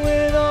me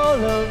with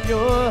all of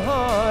your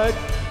heart.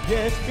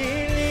 Yes,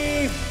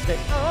 believe that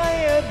I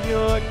am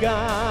your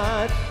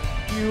God.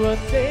 You are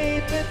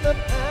safe in the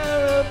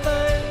power of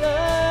my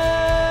love.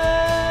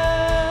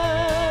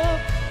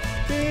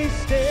 Be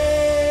still,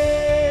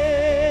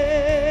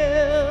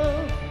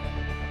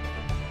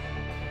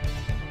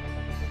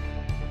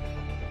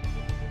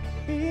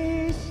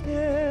 be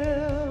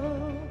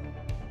still.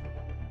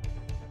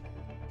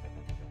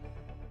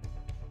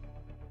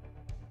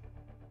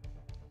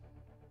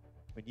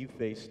 When you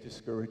face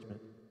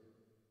discouragement,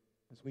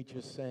 as we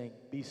just sang,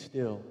 be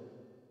still,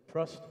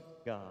 trust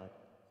God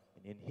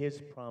and in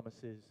His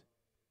promises,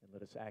 and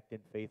let us act in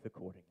faith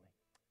accordingly.